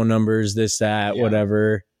parents' phone numbers? This, that,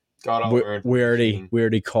 whatever. Got all we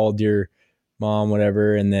already called your mom,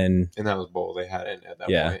 whatever, and that was bold. They had it at that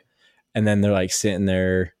point. And then they're like sitting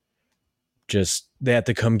there, just they have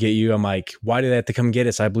to come get you. I'm like, why do they have to come get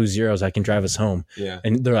us? I blew zeros. I can drive us home. Yeah.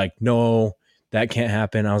 And they're like, no, that can't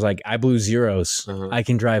happen. I was like, I blew zeros. I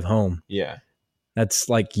can drive home. Yeah. That's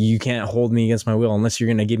like, you can't hold me against my will unless you're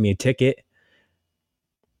gonna give me a ticket.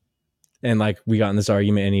 And like, we got in this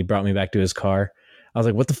argument, and he brought me back to his car. I was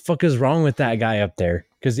like, what the fuck is wrong with that guy up there?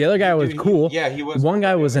 Because the other guy was cool. He was. One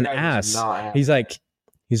guy was an ass. He's like,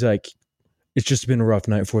 it's just been a rough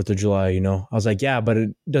night, 4th of July, you know? I was like, yeah, but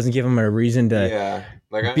it doesn't give him a reason to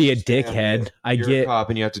be a dickhead. You're a cop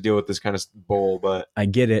and you have to deal with this kind of bull, but I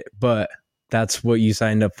get it, but that's what you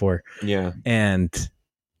signed up for. Yeah. And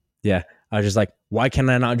yeah, I was just like, why can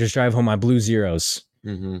I not just drive home? I blew zeros.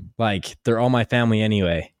 Mm-hmm. Like, they're all my family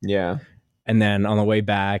anyway. Yeah. And then on the way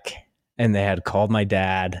back, and they had called my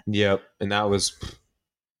dad. Yep. And that was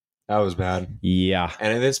bad. Yeah.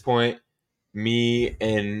 And at this point, me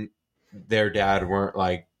and their dad weren't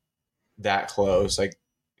like that close. Like,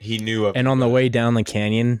 he knew of. And on the way down the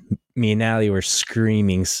canyon, me and Natalie were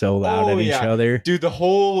screaming so loud at each other. Dude, the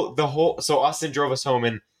whole so Austin drove us home,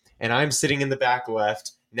 and I'm sitting in the back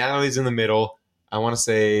left. Natalie's in the middle. I want to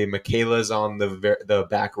say Michaela's on the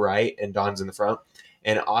back right, and Dawn's in the front.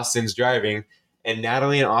 And Austin's driving, and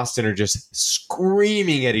Natalie and Austin are just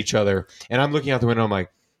screaming at each other. And I'm looking out the window. I'm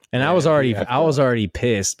like, and I was already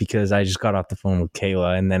pissed because I just got off the phone with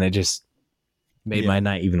Kayla, and then it just made my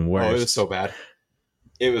night even worse. Oh, it was so bad.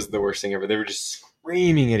 It was the worst thing ever. They were just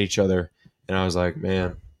screaming at each other, and I was like,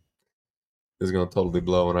 man, this is gonna totally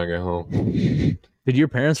blow when I get home. Did your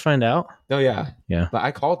parents find out? Oh yeah. But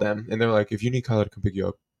I called them, and they're like, if you need Kyla to come pick you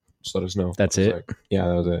up, just let us know. That's it. Like, yeah,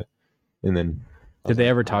 that was it. And then did they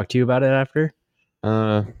ever talk to you about it after?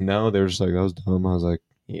 No, they were just like, that was dumb. I was like,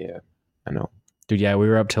 yeah, I know. Dude, yeah, we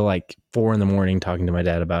were up till like 4 a.m. talking to my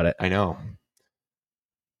dad about it. I know.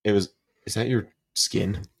 Is that your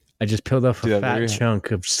skin? I just peeled off a fat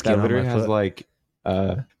chunk of skin on my foot. Has like,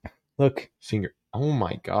 look, finger. Oh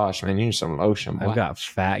my gosh, man, you need some lotion, boy. I've got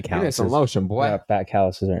fat calluses. You need some lotion, boy. I got fat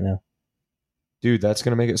calluses right now. Dude, that's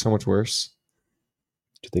going to make it so much worse.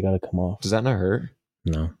 Dude, they got to come off. Does that not hurt?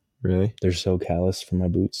 No. Really? They're so callous from my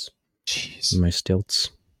boots. Jeez. And my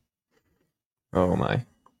stilts. Oh my.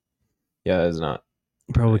 Yeah, that is not.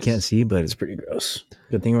 Probably can't see, but it's pretty gross.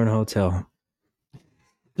 Good thing we're in a hotel.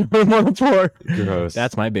 I'm on the floor. Gross.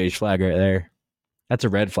 That's my beige flag right there. That's a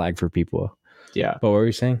red flag for people. Yeah. But what were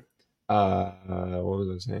you saying? What was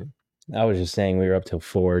I saying? I was just saying we were up till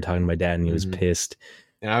 4 talking to my dad, and he was pissed.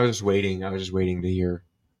 And I was just waiting. I was just waiting to hear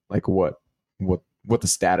like what the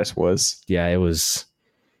status was. Yeah, it was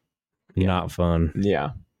not fun.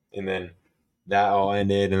 Yeah. And then that all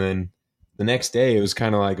ended, and then the next day it was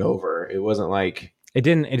kind of like over. It wasn't like it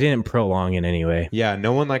didn't prolong in any way. Yeah,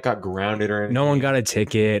 no one like got grounded or anything. No one got a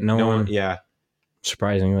ticket. No one. Yeah.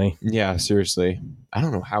 Surprisingly. Yeah, seriously. I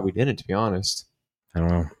don't know how we did it, to be honest. I don't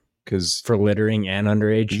know. Because for littering and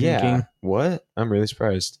underage drinking. What? I'm really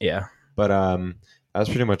surprised. Yeah. But that was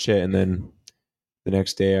pretty much it. And then the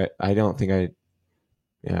next day, I don't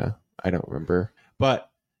remember.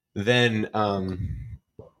 But then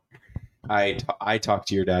I talked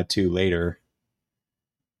to your dad too later.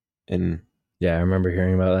 And yeah, I remember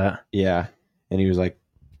hearing about that. Yeah. And he was like,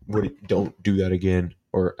 don't do that again.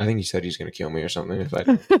 Or I think he said he's going to kill me or something. If I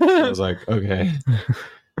was like, okay.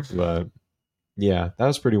 But yeah, that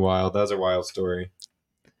was pretty wild. That was a wild story.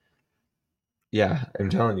 Yeah, I'm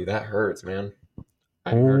telling you, that hurts, man.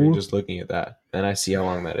 I'm already just looking at that. And I see how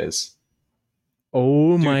long that is.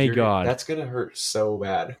 Oh, dude, my God. That's going to hurt so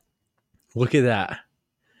bad. Look at that.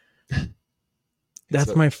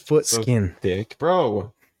 That's my foot skin. Thick.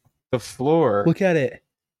 Bro, the floor. Look at it.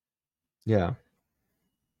 Yeah.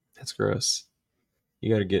 That's gross.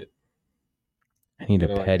 You gotta get. I need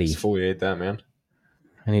a petty. Like, exfoliate that, man.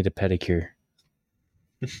 I need a pedicure.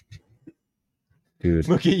 Dude.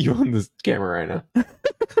 Look at you on this camera right now.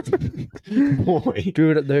 Boy.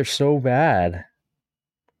 Dude, they're so bad.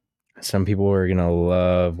 Some people are going to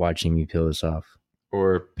love watching me peel this off.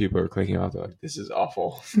 Or people are clicking off. They're like, this is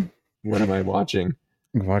awful. What am I watching?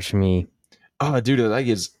 Watch me. Oh, dude, the leg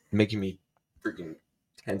is making me freaking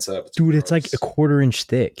tense up. It's dude, gross. It's like a 1/4 inch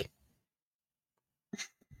thick.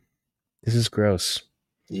 This is gross.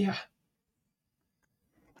 Yeah.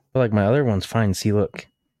 But like my other one's fine. See, look.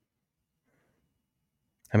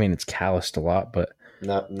 I mean, it's calloused a lot, but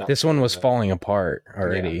not this one was falling apart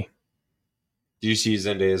already. Yeah. Do you see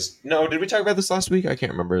Zendaya's? No, did we talk about this last week? I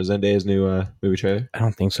can't remember. Zendaya's new movie trailer? I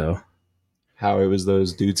don't think so. How it was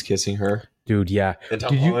those dudes kissing her. Dude, yeah. And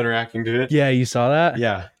Tom Holland reacting to it. Yeah, you saw that?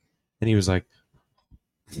 Yeah. And he was like...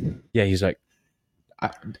 Yeah, he's like...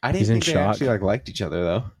 I didn't think they actually liked each other,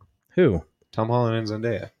 though. Who? Tom Holland and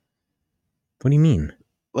Zendaya. What do you mean?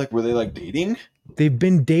 Like, were they like dating? They've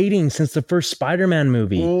been dating since the first Spider-Man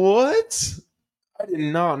movie. What? I did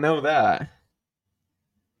not know that.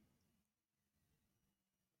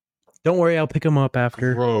 Don't worry, I'll pick them up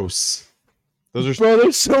after. Gross. Those are Bro,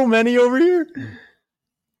 there's so many over here.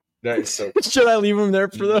 That is so. Should I leave them there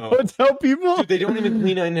for the hotel people? Dude, they don't even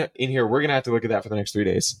clean in here. We're gonna have to look at that for the next 3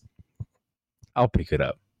 days. I'll pick it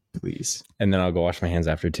up, please, and then I'll go wash my hands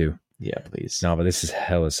after too. Yeah, please. No, but this is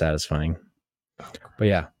hella satisfying. But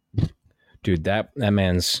yeah, dude, that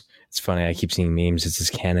man's. It's funny. I keep seeing memes. It's his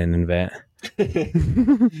canon event.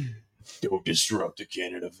 Don't disrupt the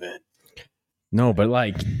canon event. No, but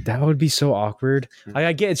like that would be so awkward. Like,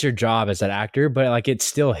 I get it's your job as an actor, but like it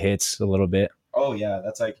still hits a little bit. Oh yeah,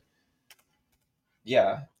 that's like,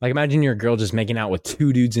 yeah. Like imagine your girl just making out with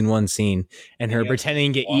 2 dudes in one scene, and her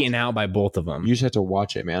pretending to get eaten out by both of them. You just have to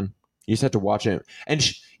watch it, man. You just have to watch it, and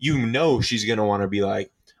she's gonna want to be like,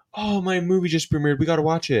 "Oh, my movie just premiered. We gotta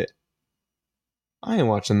watch it." I ain't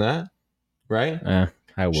watching that, right?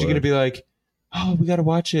 I would. She's gonna be like, "Oh, we gotta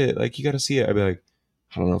watch it. Like, you gotta see it." I'd be like,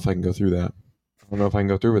 "I don't know if I can go through that. I don't know if I can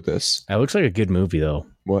go through with this." It looks like a good movie, though.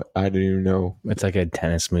 What? I didn't even know. It's like a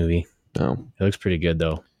tennis movie. No. It looks pretty good,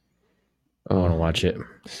 though. I want to watch it.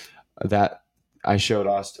 That I showed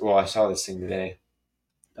Austin. Well, I saw this thing today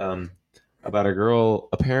about a girl,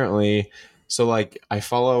 apparently. So, like, I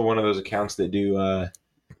follow one of those accounts that do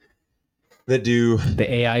the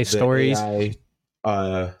AI stories. AI,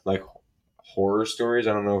 like, horror stories.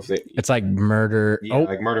 I don't know if they... It's like murder. Yeah,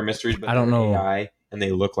 like murder mysteries, but I don't know. AI, and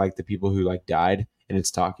they look like the people who, like, died, and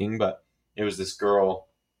it's talking. But it was this girl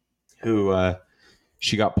who...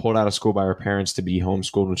 she got pulled out of school by her parents to be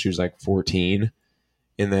homeschooled when she was like 14.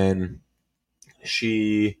 And then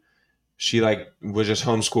she like was just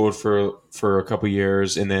homeschooled for a couple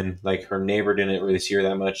years. And then like her neighbor didn't really see her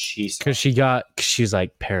that much. She's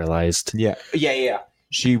like paralyzed. Yeah.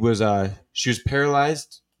 She was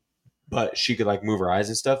paralyzed, but she could like move her eyes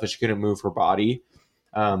and stuff, but she couldn't move her body.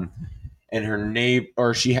 And her neighbor,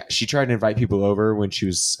 or she tried to invite people over when she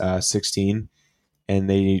was 16. And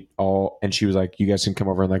she was like, "You guys can come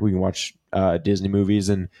over and like we can watch Disney movies."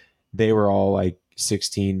 And they were all like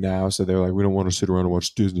 16 now, so they're like, "We don't want to sit around and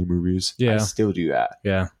watch Disney movies." Yeah, I still do that.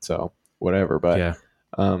 Yeah. So whatever, but yeah.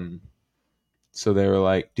 So they were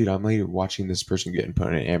like, "Dude, I'm like watching this person getting put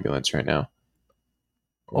in an ambulance right now."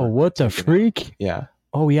 Oh, what the freak? Yeah.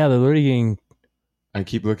 Oh yeah, they're literally getting. I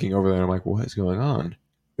keep looking over there and I'm like, "What is going on?"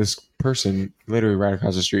 This person literally right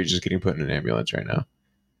across the street is just getting put in an ambulance right now.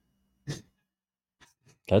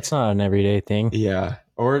 That's not an everyday thing. Yeah.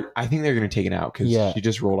 Or I think they're going to take it out because she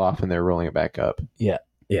just rolled off and they're rolling it back up. Yeah.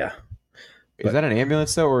 Yeah. Is that an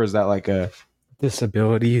ambulance though? Or is that like a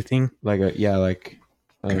disability thing? Like where, I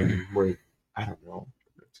don't know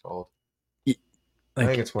what it's called. I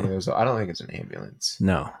think it's one of those. I don't think it's an ambulance.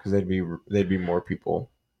 No. Because they'd be more people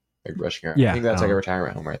like rushing around. Yeah. I think that's like a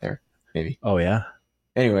retirement home right there. Maybe. Oh yeah.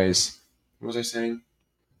 Anyways, what was I saying?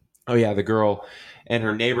 Oh yeah, the girl and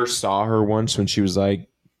her neighbor saw her once when she was like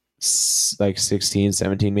 16,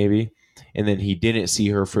 17 maybe, and then he didn't see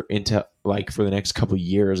her for the next couple of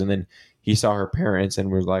years, and then he saw her parents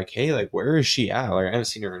and was like, "Hey, like where is she at? Like I haven't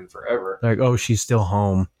seen her in forever." Like, "Oh, she's still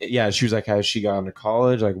home." Yeah, she was like, "Has she gone to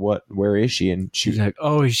college? Like where is she?" And she's like,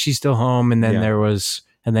 "Oh, she's still home." And then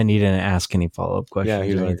and then he didn't ask any follow-up questions. Yeah,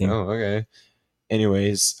 he was or anything. Like, "Oh, okay."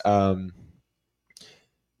 Anyways,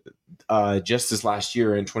 just this last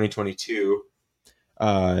year in 2022,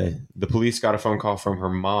 the police got a phone call from her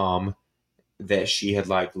mom that she had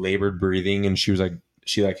like labored breathing, and she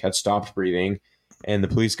had stopped breathing, and the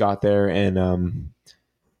police got there and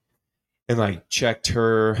and like checked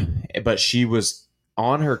her, but she was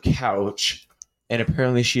on her couch, and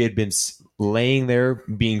apparently she had been laying there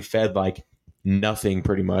being fed like nothing,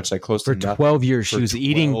 pretty much, like close for to 12 years. For She was 12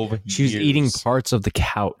 eating. She was eating years. parts of the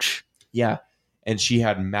couch. Yeah, and she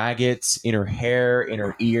had maggots in her hair, in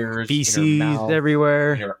her ears, Feces in her mouth,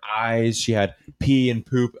 everywhere, in her eyes. She had pee and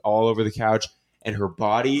poop all over the couch, and her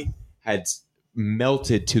body had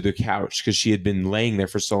melted to the couch because she had been laying there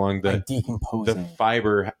for so long. like decomposing. The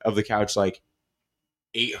fiber of the couch like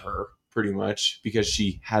ate her pretty much because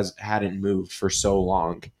she hadn't moved for so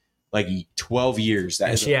long, like 12 years.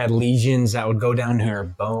 And she had lesions that would go down to her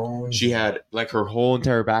bones. She had like her whole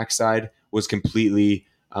entire backside was completely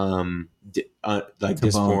like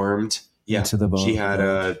disformed. Yeah, into the bone. She had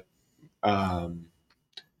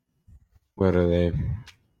what are they?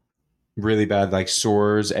 Really bad like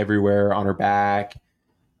sores everywhere on her back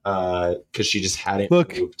because she just hadn't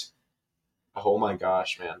moved. Oh my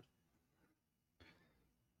gosh, man.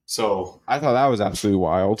 So I thought that was absolutely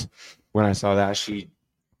wild when I saw that. And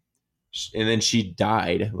then she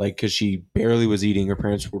died, like, because she barely was eating. Her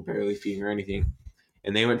parents were barely feeding her anything.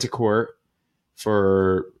 And they went to court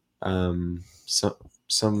for some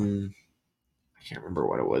I can't remember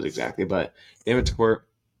what it was exactly, but they went to court,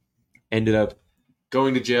 ended up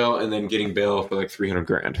going to jail, and then getting bail for like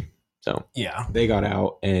 $300,000. So yeah, they got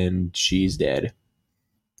out, and she's dead,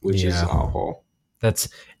 which is awful. It's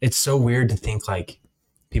so weird to think like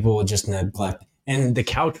people would just neglect, and the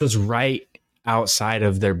couch was right outside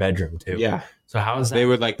of their bedroom too. Yeah. So how is that? They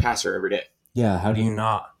would like pass her every day. Yeah. How do you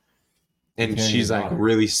not? And she's like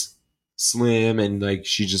really slim, and like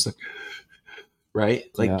she just like right,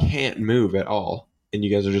 like can't move at all. And you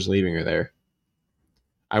guys are just leaving her there.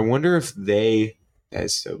 I wonder if that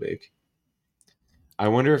is so big. I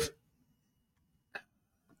wonder if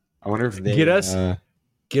they get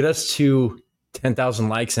us to 10,000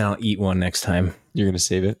 likes, and I'll eat one next time. You're gonna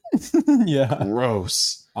save it? Yeah.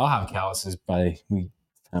 Gross. I'll have calluses by the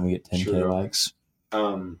time we get 10K likes.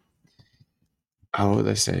 What was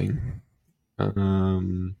I saying?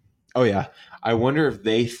 Oh yeah. I wonder if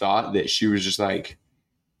they thought that she was just like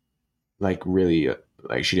really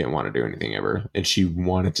like she didn't want to do anything ever, and she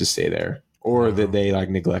wanted to stay there, or that they like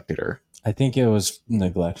neglected her. I think it was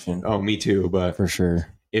neglection. Oh, me too. But for sure,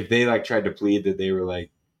 if they like tried to plead that they were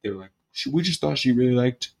like, we just thought she really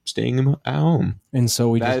liked staying at home, and so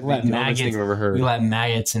we just let maggots. We let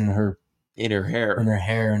maggots in her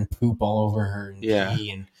hair, and poop all over her. And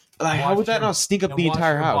pee and like, how would that not stink up the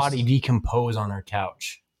entire house? Body decompose on her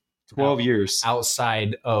couch. 12 years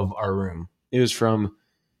outside of our room. It was from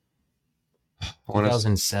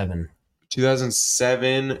 2007.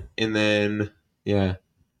 2007, and then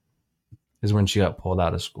is when she got pulled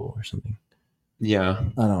out of school or something. Yeah,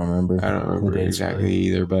 I don't remember exactly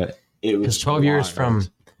either, but it was 12 years from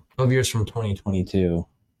 2022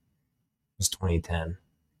 was 2010.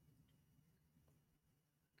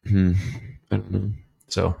 I don't know.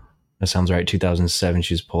 So that sounds right. 2007,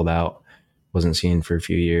 she was pulled out, wasn't seen for a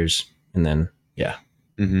few years, and then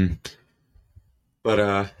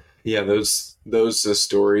But those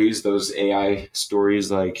stories, those AI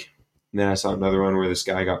stories, like, then I saw another one where this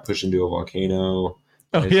guy got pushed into a volcano.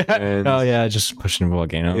 Just pushed into a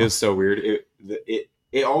volcano. It was so weird.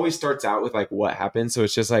 It always starts out with like what happened, so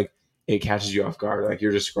it's just like it catches you off guard. Like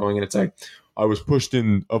you're just scrolling and it's like, I was pushed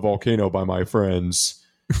in a volcano by my friends,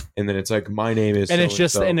 and then it's like, my name is, and it's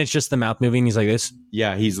just the mouth moving. He's like this.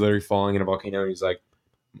 Yeah, he's literally falling in a volcano. And he's like,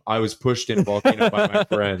 I was pushed in a volcano by my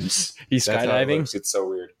friends. He's skydiving. It's so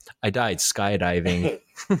weird. I died skydiving.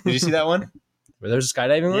 Did you see that one? Where there's a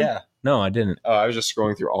skydiving one? Yeah. No, I didn't. Oh, I was just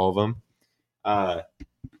scrolling through all of them.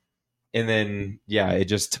 And then, it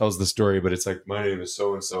just tells the story, but it's like, my name is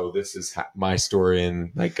so-and-so. This is my story,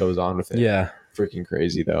 and like goes on with it. Yeah. Freaking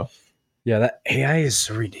crazy, though. Yeah, that AI is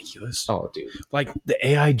so ridiculous. Oh, dude. Like the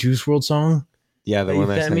AI Juice WRLD song. Yeah, the one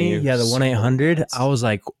that sent me. Yeah, the 1-800. I was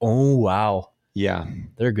like, oh, wow. Yeah.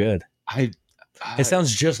 They're good. It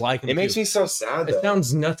sounds just like them. It makes me so sad, though. It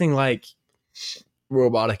sounds nothing like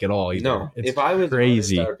robotic at all either. No, it's if I was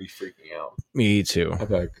crazy, honest, I would be freaking out. Me too. I'd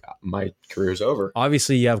be like, my career's over.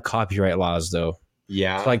 Obviously, you have copyright laws, though.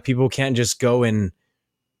 Yeah. So, like, people can't just go and...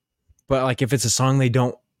 But, like, if it's a song they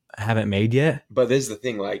haven't made yet... But this is the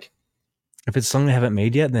thing, like... If it's a song they haven't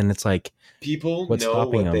made yet, then it's like... People know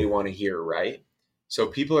what they want to hear, right? So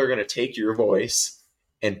people are going to take your voice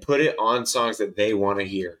and put it on songs that they want to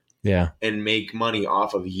hear. Yeah. And make money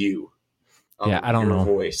off of you. I don't know.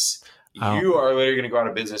 Voice. You are literally going to go out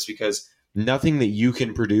of business because nothing that you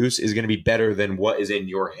can produce is going to be better than what is in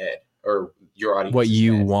your head or your audience. What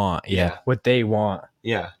you want. Yeah. What they want.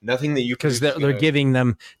 Yeah. Nothing that you... Because they're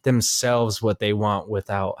giving themselves what they want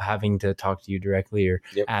without having to talk to you directly or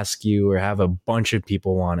ask you or have a bunch of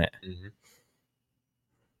people want it. Mm-hmm.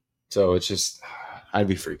 So it's just... I'd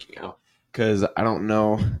be freaking out. Because I don't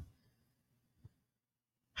know...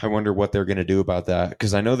 I wonder what they're going to do about that.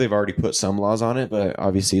 Because I know they've already put some laws on it, but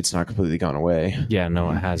obviously it's not completely gone away. Yeah, no,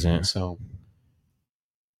 it hasn't. So,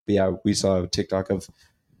 but yeah, we saw a TikTok of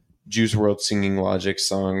Juice WRLD singing Logic's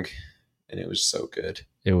song, and it was so good.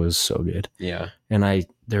 It was so good. Yeah. And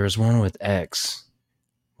there was one with X.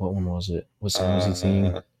 What one was it? What song was he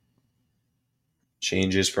singing?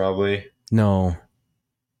 Changes, probably. No.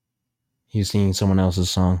 He was singing someone else's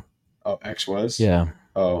song. Oh, X was? Yeah.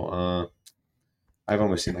 Oh, I've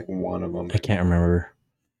only seen like one of them. I can't remember.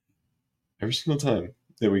 Every single time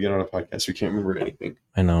that we get on a podcast, we can't remember anything.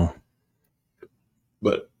 I know.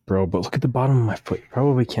 But look at the bottom of my foot. You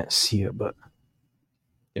probably can't see it, but...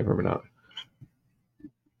 Yeah, probably not.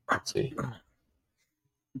 Let's see.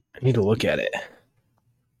 I need to look at it.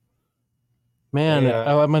 Man,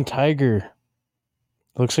 I'm a tiger.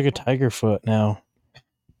 It looks like a tiger foot now.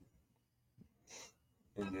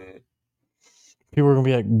 People are going to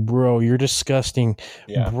be like, bro, you're disgusting.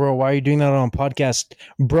 Yeah. Bro, why are you doing that on a podcast?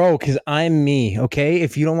 Bro, because I'm me, okay?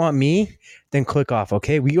 If you don't want me, then click off,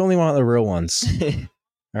 okay? We only want the real ones.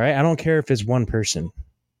 All right? I don't care if it's one person.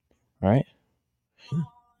 All right?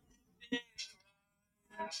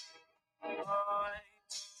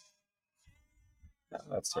 No,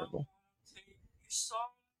 that's terrible.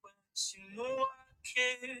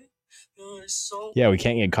 Yeah, we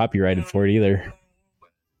can't get copyrighted for it either.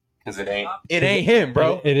 Because it ain't him,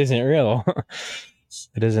 bro. It isn't real.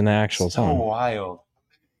 It is an actual song. So wild.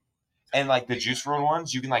 And like the Juice WRLD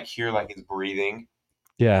ones, you can like hear like his breathing.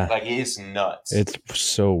 Yeah. Like it is nuts. It's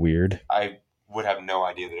so weird. I would have no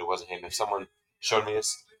idea that it wasn't him if someone showed me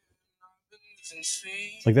this.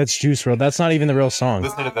 Like that's Juice WRLD. That's not even the real song.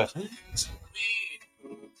 Listen to the...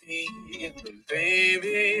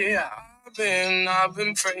 Baby, I've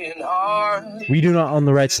been praying hard. We do not own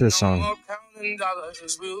the rights to this song.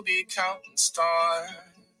 We'll be counting stars.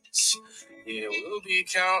 Yeah, we'll be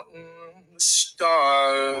counting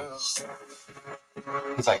stars.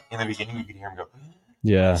 It's like in the beginning you could hear him go.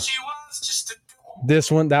 Yeah.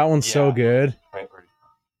 That one's so good. Right.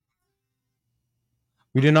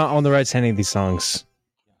 We do not own the rights to any of these songs.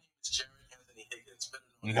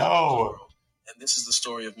 No. And this is the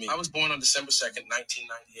story of me. I was born on December 2nd,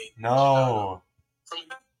 1998. No.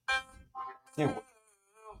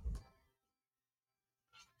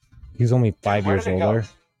 He's only 5 years older.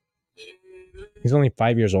 He's only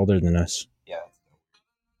 5 years older than us. Yeah.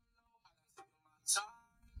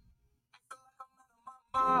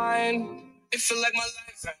 It feel like my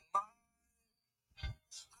life.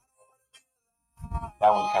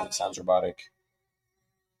 That one kind of sounds robotic.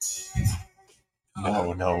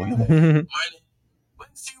 No.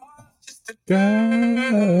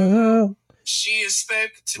 Girl. She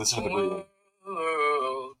expected to listen to the breathing.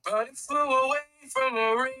 But it flew away from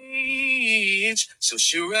her reach. So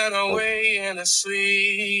she ran away in her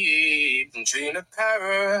sleep and dreamed of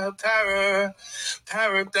paradise,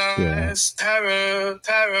 paradise.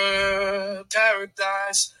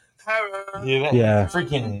 Yeah.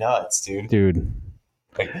 Freaking nuts, dude. Dude.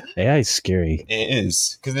 Like, AI is scary. It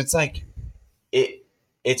is. Because it's like,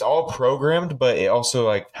 it's all programmed, but it also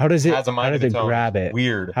like has a mind of its own. Grab it?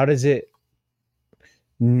 Weird. How does it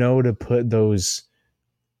know to put those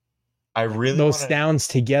sounds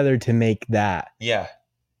together to make that? Yeah.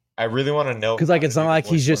 I really want to know. Because like it's not like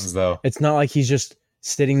he's just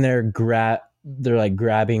sitting there they're like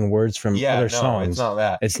grabbing words from other songs. It's not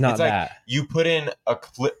that. It's not that. Like you put in a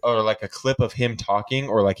clip or like a clip of him talking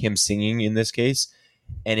or like him singing in this case,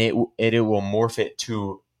 and it will morph it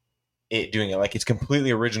to it doing it. Like it's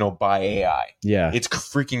completely original by AI. Yeah. It's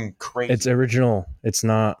freaking crazy. It's original. It's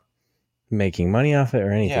not making money off it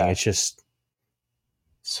or anything. Yeah. It's just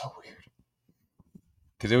so weird.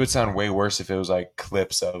 Because it would sound way worse if it was like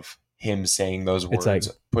clips of him saying those words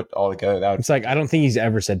put all together. It's like I don't think he's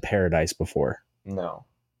ever said paradise before. No.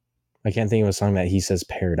 I can't think of a song that he says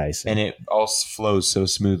paradise in. And it all flows so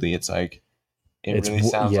smoothly. It's like it really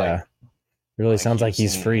sounds like it really sounds like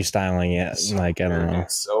he's freestyling it. So like I don't know.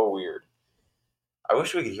 It's so weird. I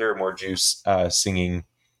wish we could hear more Juice singing.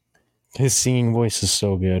 His singing voice is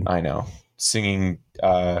so good. I know. Singing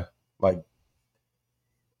like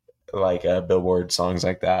Billboard songs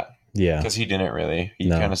like that. Yeah. Because he didn't really. He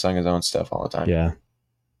kind of sung his own stuff all the time. Yeah.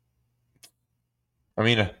 I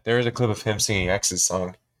mean, there is a clip of him singing X's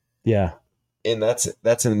song. Yeah. And that's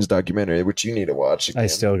in his documentary, which you need to watch again. I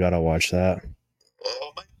still gotta watch that.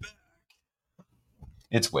 Oh, my back.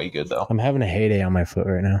 It's way good though. I'm having a heyday on my foot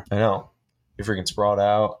right now. I know. You're freaking sprawled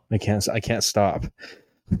out. I can't stop.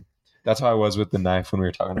 That's how I was with the knife when we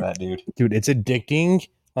were talking to that dude. Dude, it's addicting.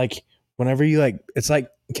 Like whenever you like, it's like,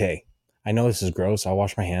 okay, I know this is gross. I'll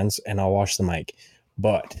wash my hands and I'll wash the mic.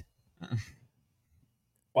 But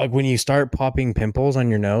like when you start popping pimples on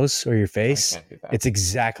your nose or your face, it's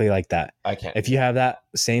exactly like that. I can't. If you have that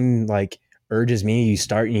same like urge as me, you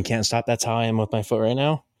start and you can't stop. That's how I am with my foot right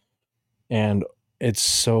now. And it's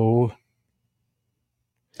so...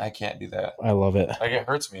 I can't do that. I love it. Like it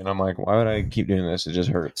hurts me, and I'm like, why would I keep doing this? It just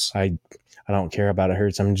hurts. I don't care about it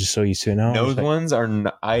hurts. I'm just so used to it now. Nose ones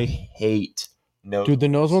are... I hate nose. Dude, the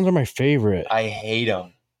nose ones are my favorite. I hate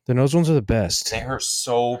them. The nose ones are the best. They hurt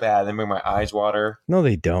so bad. They make my eyes water. No,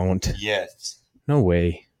 they don't. Yes. No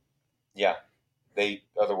way. Yeah. They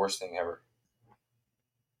are the worst thing ever.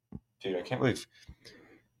 Dude, I can't believe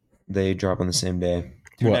they drop on the same day.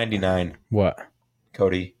 $2.99. What?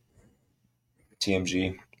 Cody.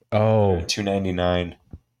 TMG. Oh. $2.99.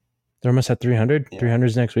 They're almost at 300. Yeah.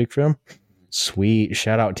 300's next week for them. Sweet.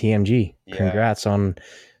 Shout out TMG. Yeah. Congrats on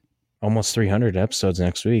almost 300 episodes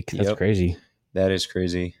next week. That's crazy. That is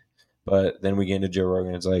crazy. But then we get into Joe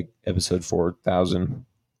Rogan. It's like episode 4,000.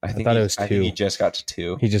 I thought it was 2. I think he just got to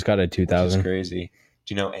 2. He just got to 2,000. Which is crazy.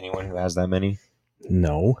 Do you know anyone who has that many?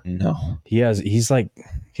 No. He's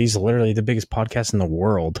literally the biggest podcast in the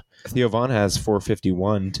world. Theo Vaughn has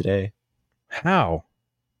 451 today. How?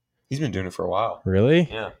 He's been doing it for a while. Really?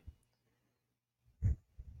 Yeah.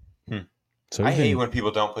 So I hate when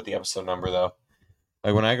people don't put the episode number though.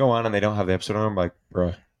 Like when I go on and they don't have the episode number, I'm like,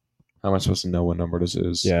 bruh, how am I supposed to know what number this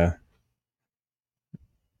is? Yeah.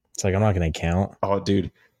 It's like, I'm not going to count. Oh,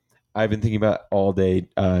 dude. I've been thinking about all day.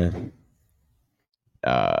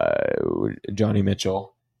 Johnny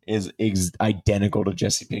Mitchell is identical to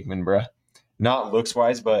Jesse Pinkman, bruh. Not looks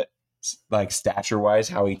wise, but like stature wise,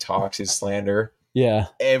 how he talks, his slander. Yeah.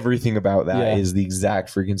 Everything about that is the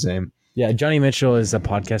exact freaking same. Yeah. Johnny Mitchell is a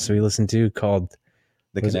podcast that we listen to called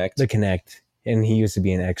The Connect. The Connect. And he used to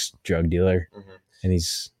be an ex-drug dealer. Mm-hmm. And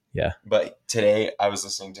he's, yeah. But today I was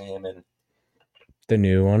listening to him and the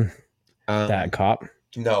new one. That cop.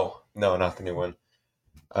 No, not the new one.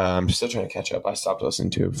 I'm still trying to catch up. I stopped listening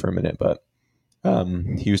to it for a minute, but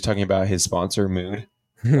he was talking about his sponsor, Mood.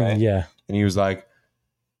 Right? Yeah. And he was like,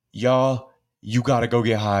 y'all, you got to go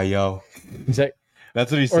get high, yo. He's like,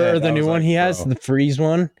 that's what he said. Or the new one he has, the Freeze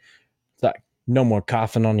one. It's like, no more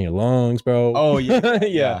coughing on your lungs, bro. Oh, yeah.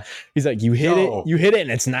 Yeah. He's like, you hit it,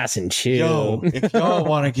 and it's nice and chill. Yo, if y'all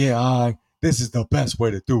want to get high, this is the best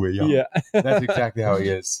way to do it, yo. Yeah. That's exactly how he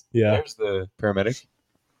is. Yeah. There's the paramedic.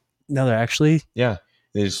 No, they're actually. Yeah.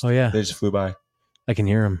 They just flew by. I can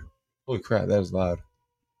hear them. Holy crap, that was loud.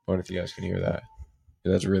 I wonder if you guys can hear that.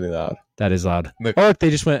 Yeah, that's really loud. That is loud. Look, they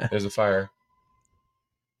just went. There's a fire.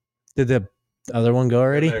 Did the other one go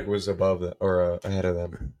already? It was above them or ahead of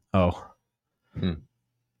them. Oh. Have you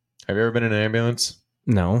ever been in an ambulance?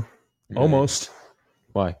 No. Yeah. Almost.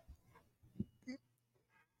 Why?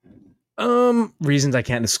 Reasons I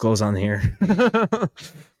can't disclose on here.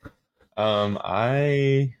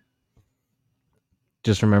 I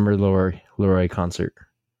just remember Leroy concert.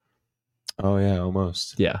 Oh yeah,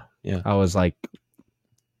 almost. Yeah. I was like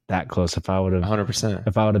that close. If I would have 100%.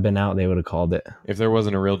 If I would have been out, they would have called it. If there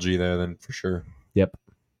wasn't a real G there, then for sure. Yep.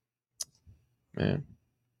 Man.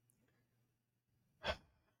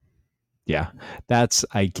 Yeah. That's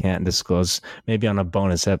I can't disclose. Maybe on a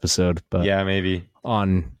bonus episode, but yeah, maybe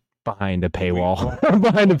on behind a paywall.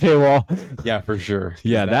 Behind a paywall. Yeah, for sure.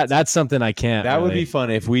 Yeah, that's something I can't. That would be fun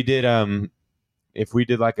if we did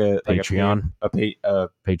like a Patreon.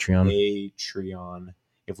 Patreon.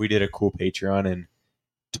 If we did a cool Patreon and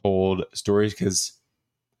told stories, because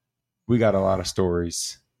we got a lot of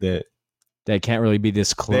stories that can't really be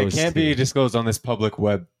disclosed. They can't be disclosed on this public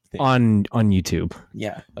web thing. On YouTube.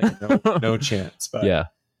 Yeah, like no chance. But yeah.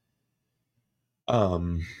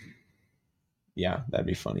 Yeah, that'd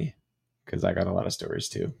be funny because I got a lot of stories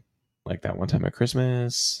too. Like that one time at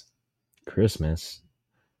Christmas.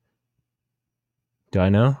 Do I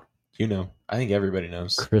know? You know. I think everybody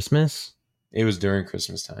knows. Christmas? It was during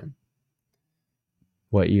Christmas time.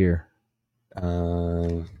 What year?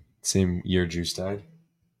 Same year Juice died.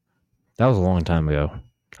 That was a long time ago.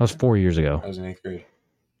 That was 4 years ago. I was in 8th grade.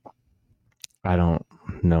 I don't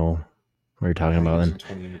know what you're talking about then.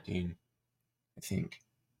 2018, I think.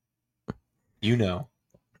 You know.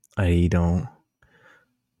 I don't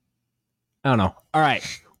know. All right.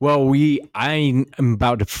 Well, I am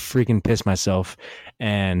about to freaking piss myself,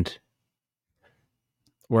 and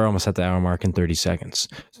we're almost at the hour mark in 30 seconds.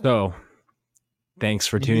 So, thanks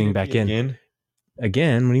for tuning back in.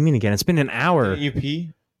 Again? What do you mean again? It's been an hour. Didn't you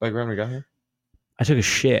pee like right when we got here? I took a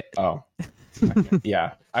shit. Oh.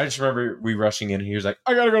 Yeah. I just remember we rushing in and he was like,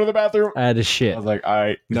 I gotta go to the bathroom. I had a shit. I was like, all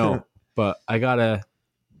right. No, but I gotta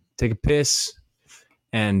take a piss.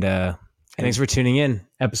 And thanks for tuning in.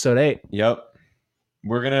 Episode 8. Yep.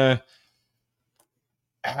 We're gonna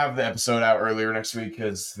have the episode out earlier next week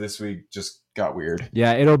because this week just got weird.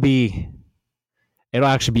 Yeah, it'll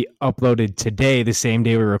actually be uploaded today, the same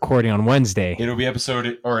day we're recording on Wednesday. It'll be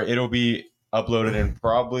uploaded in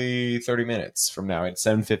probably 30 minutes from now at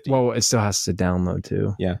 7:50. Well, it still has to download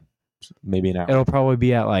too. Yeah. Maybe an hour. It'll probably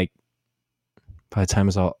be at by the time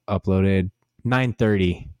it's all uploaded,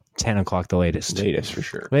 9:30, 10 o'clock the latest. Latest for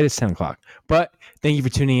sure. Latest 10 o'clock. But thank you for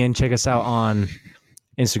tuning in. Check us out on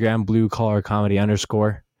Instagram,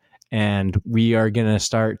 _comedy_. And we are going to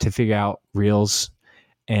start to figure out reels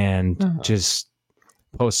and just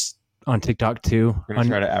post on TikTok too. We're going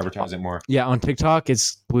to try to advertise it more. Yeah, on TikTok,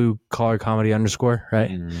 it's _comedy_,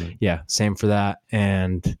 right? Mm-hmm. Yeah, same for that.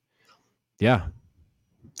 And yeah,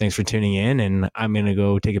 thanks for tuning in. And I'm going to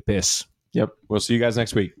go take a piss. Yep. We'll see you guys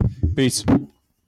next week. Peace.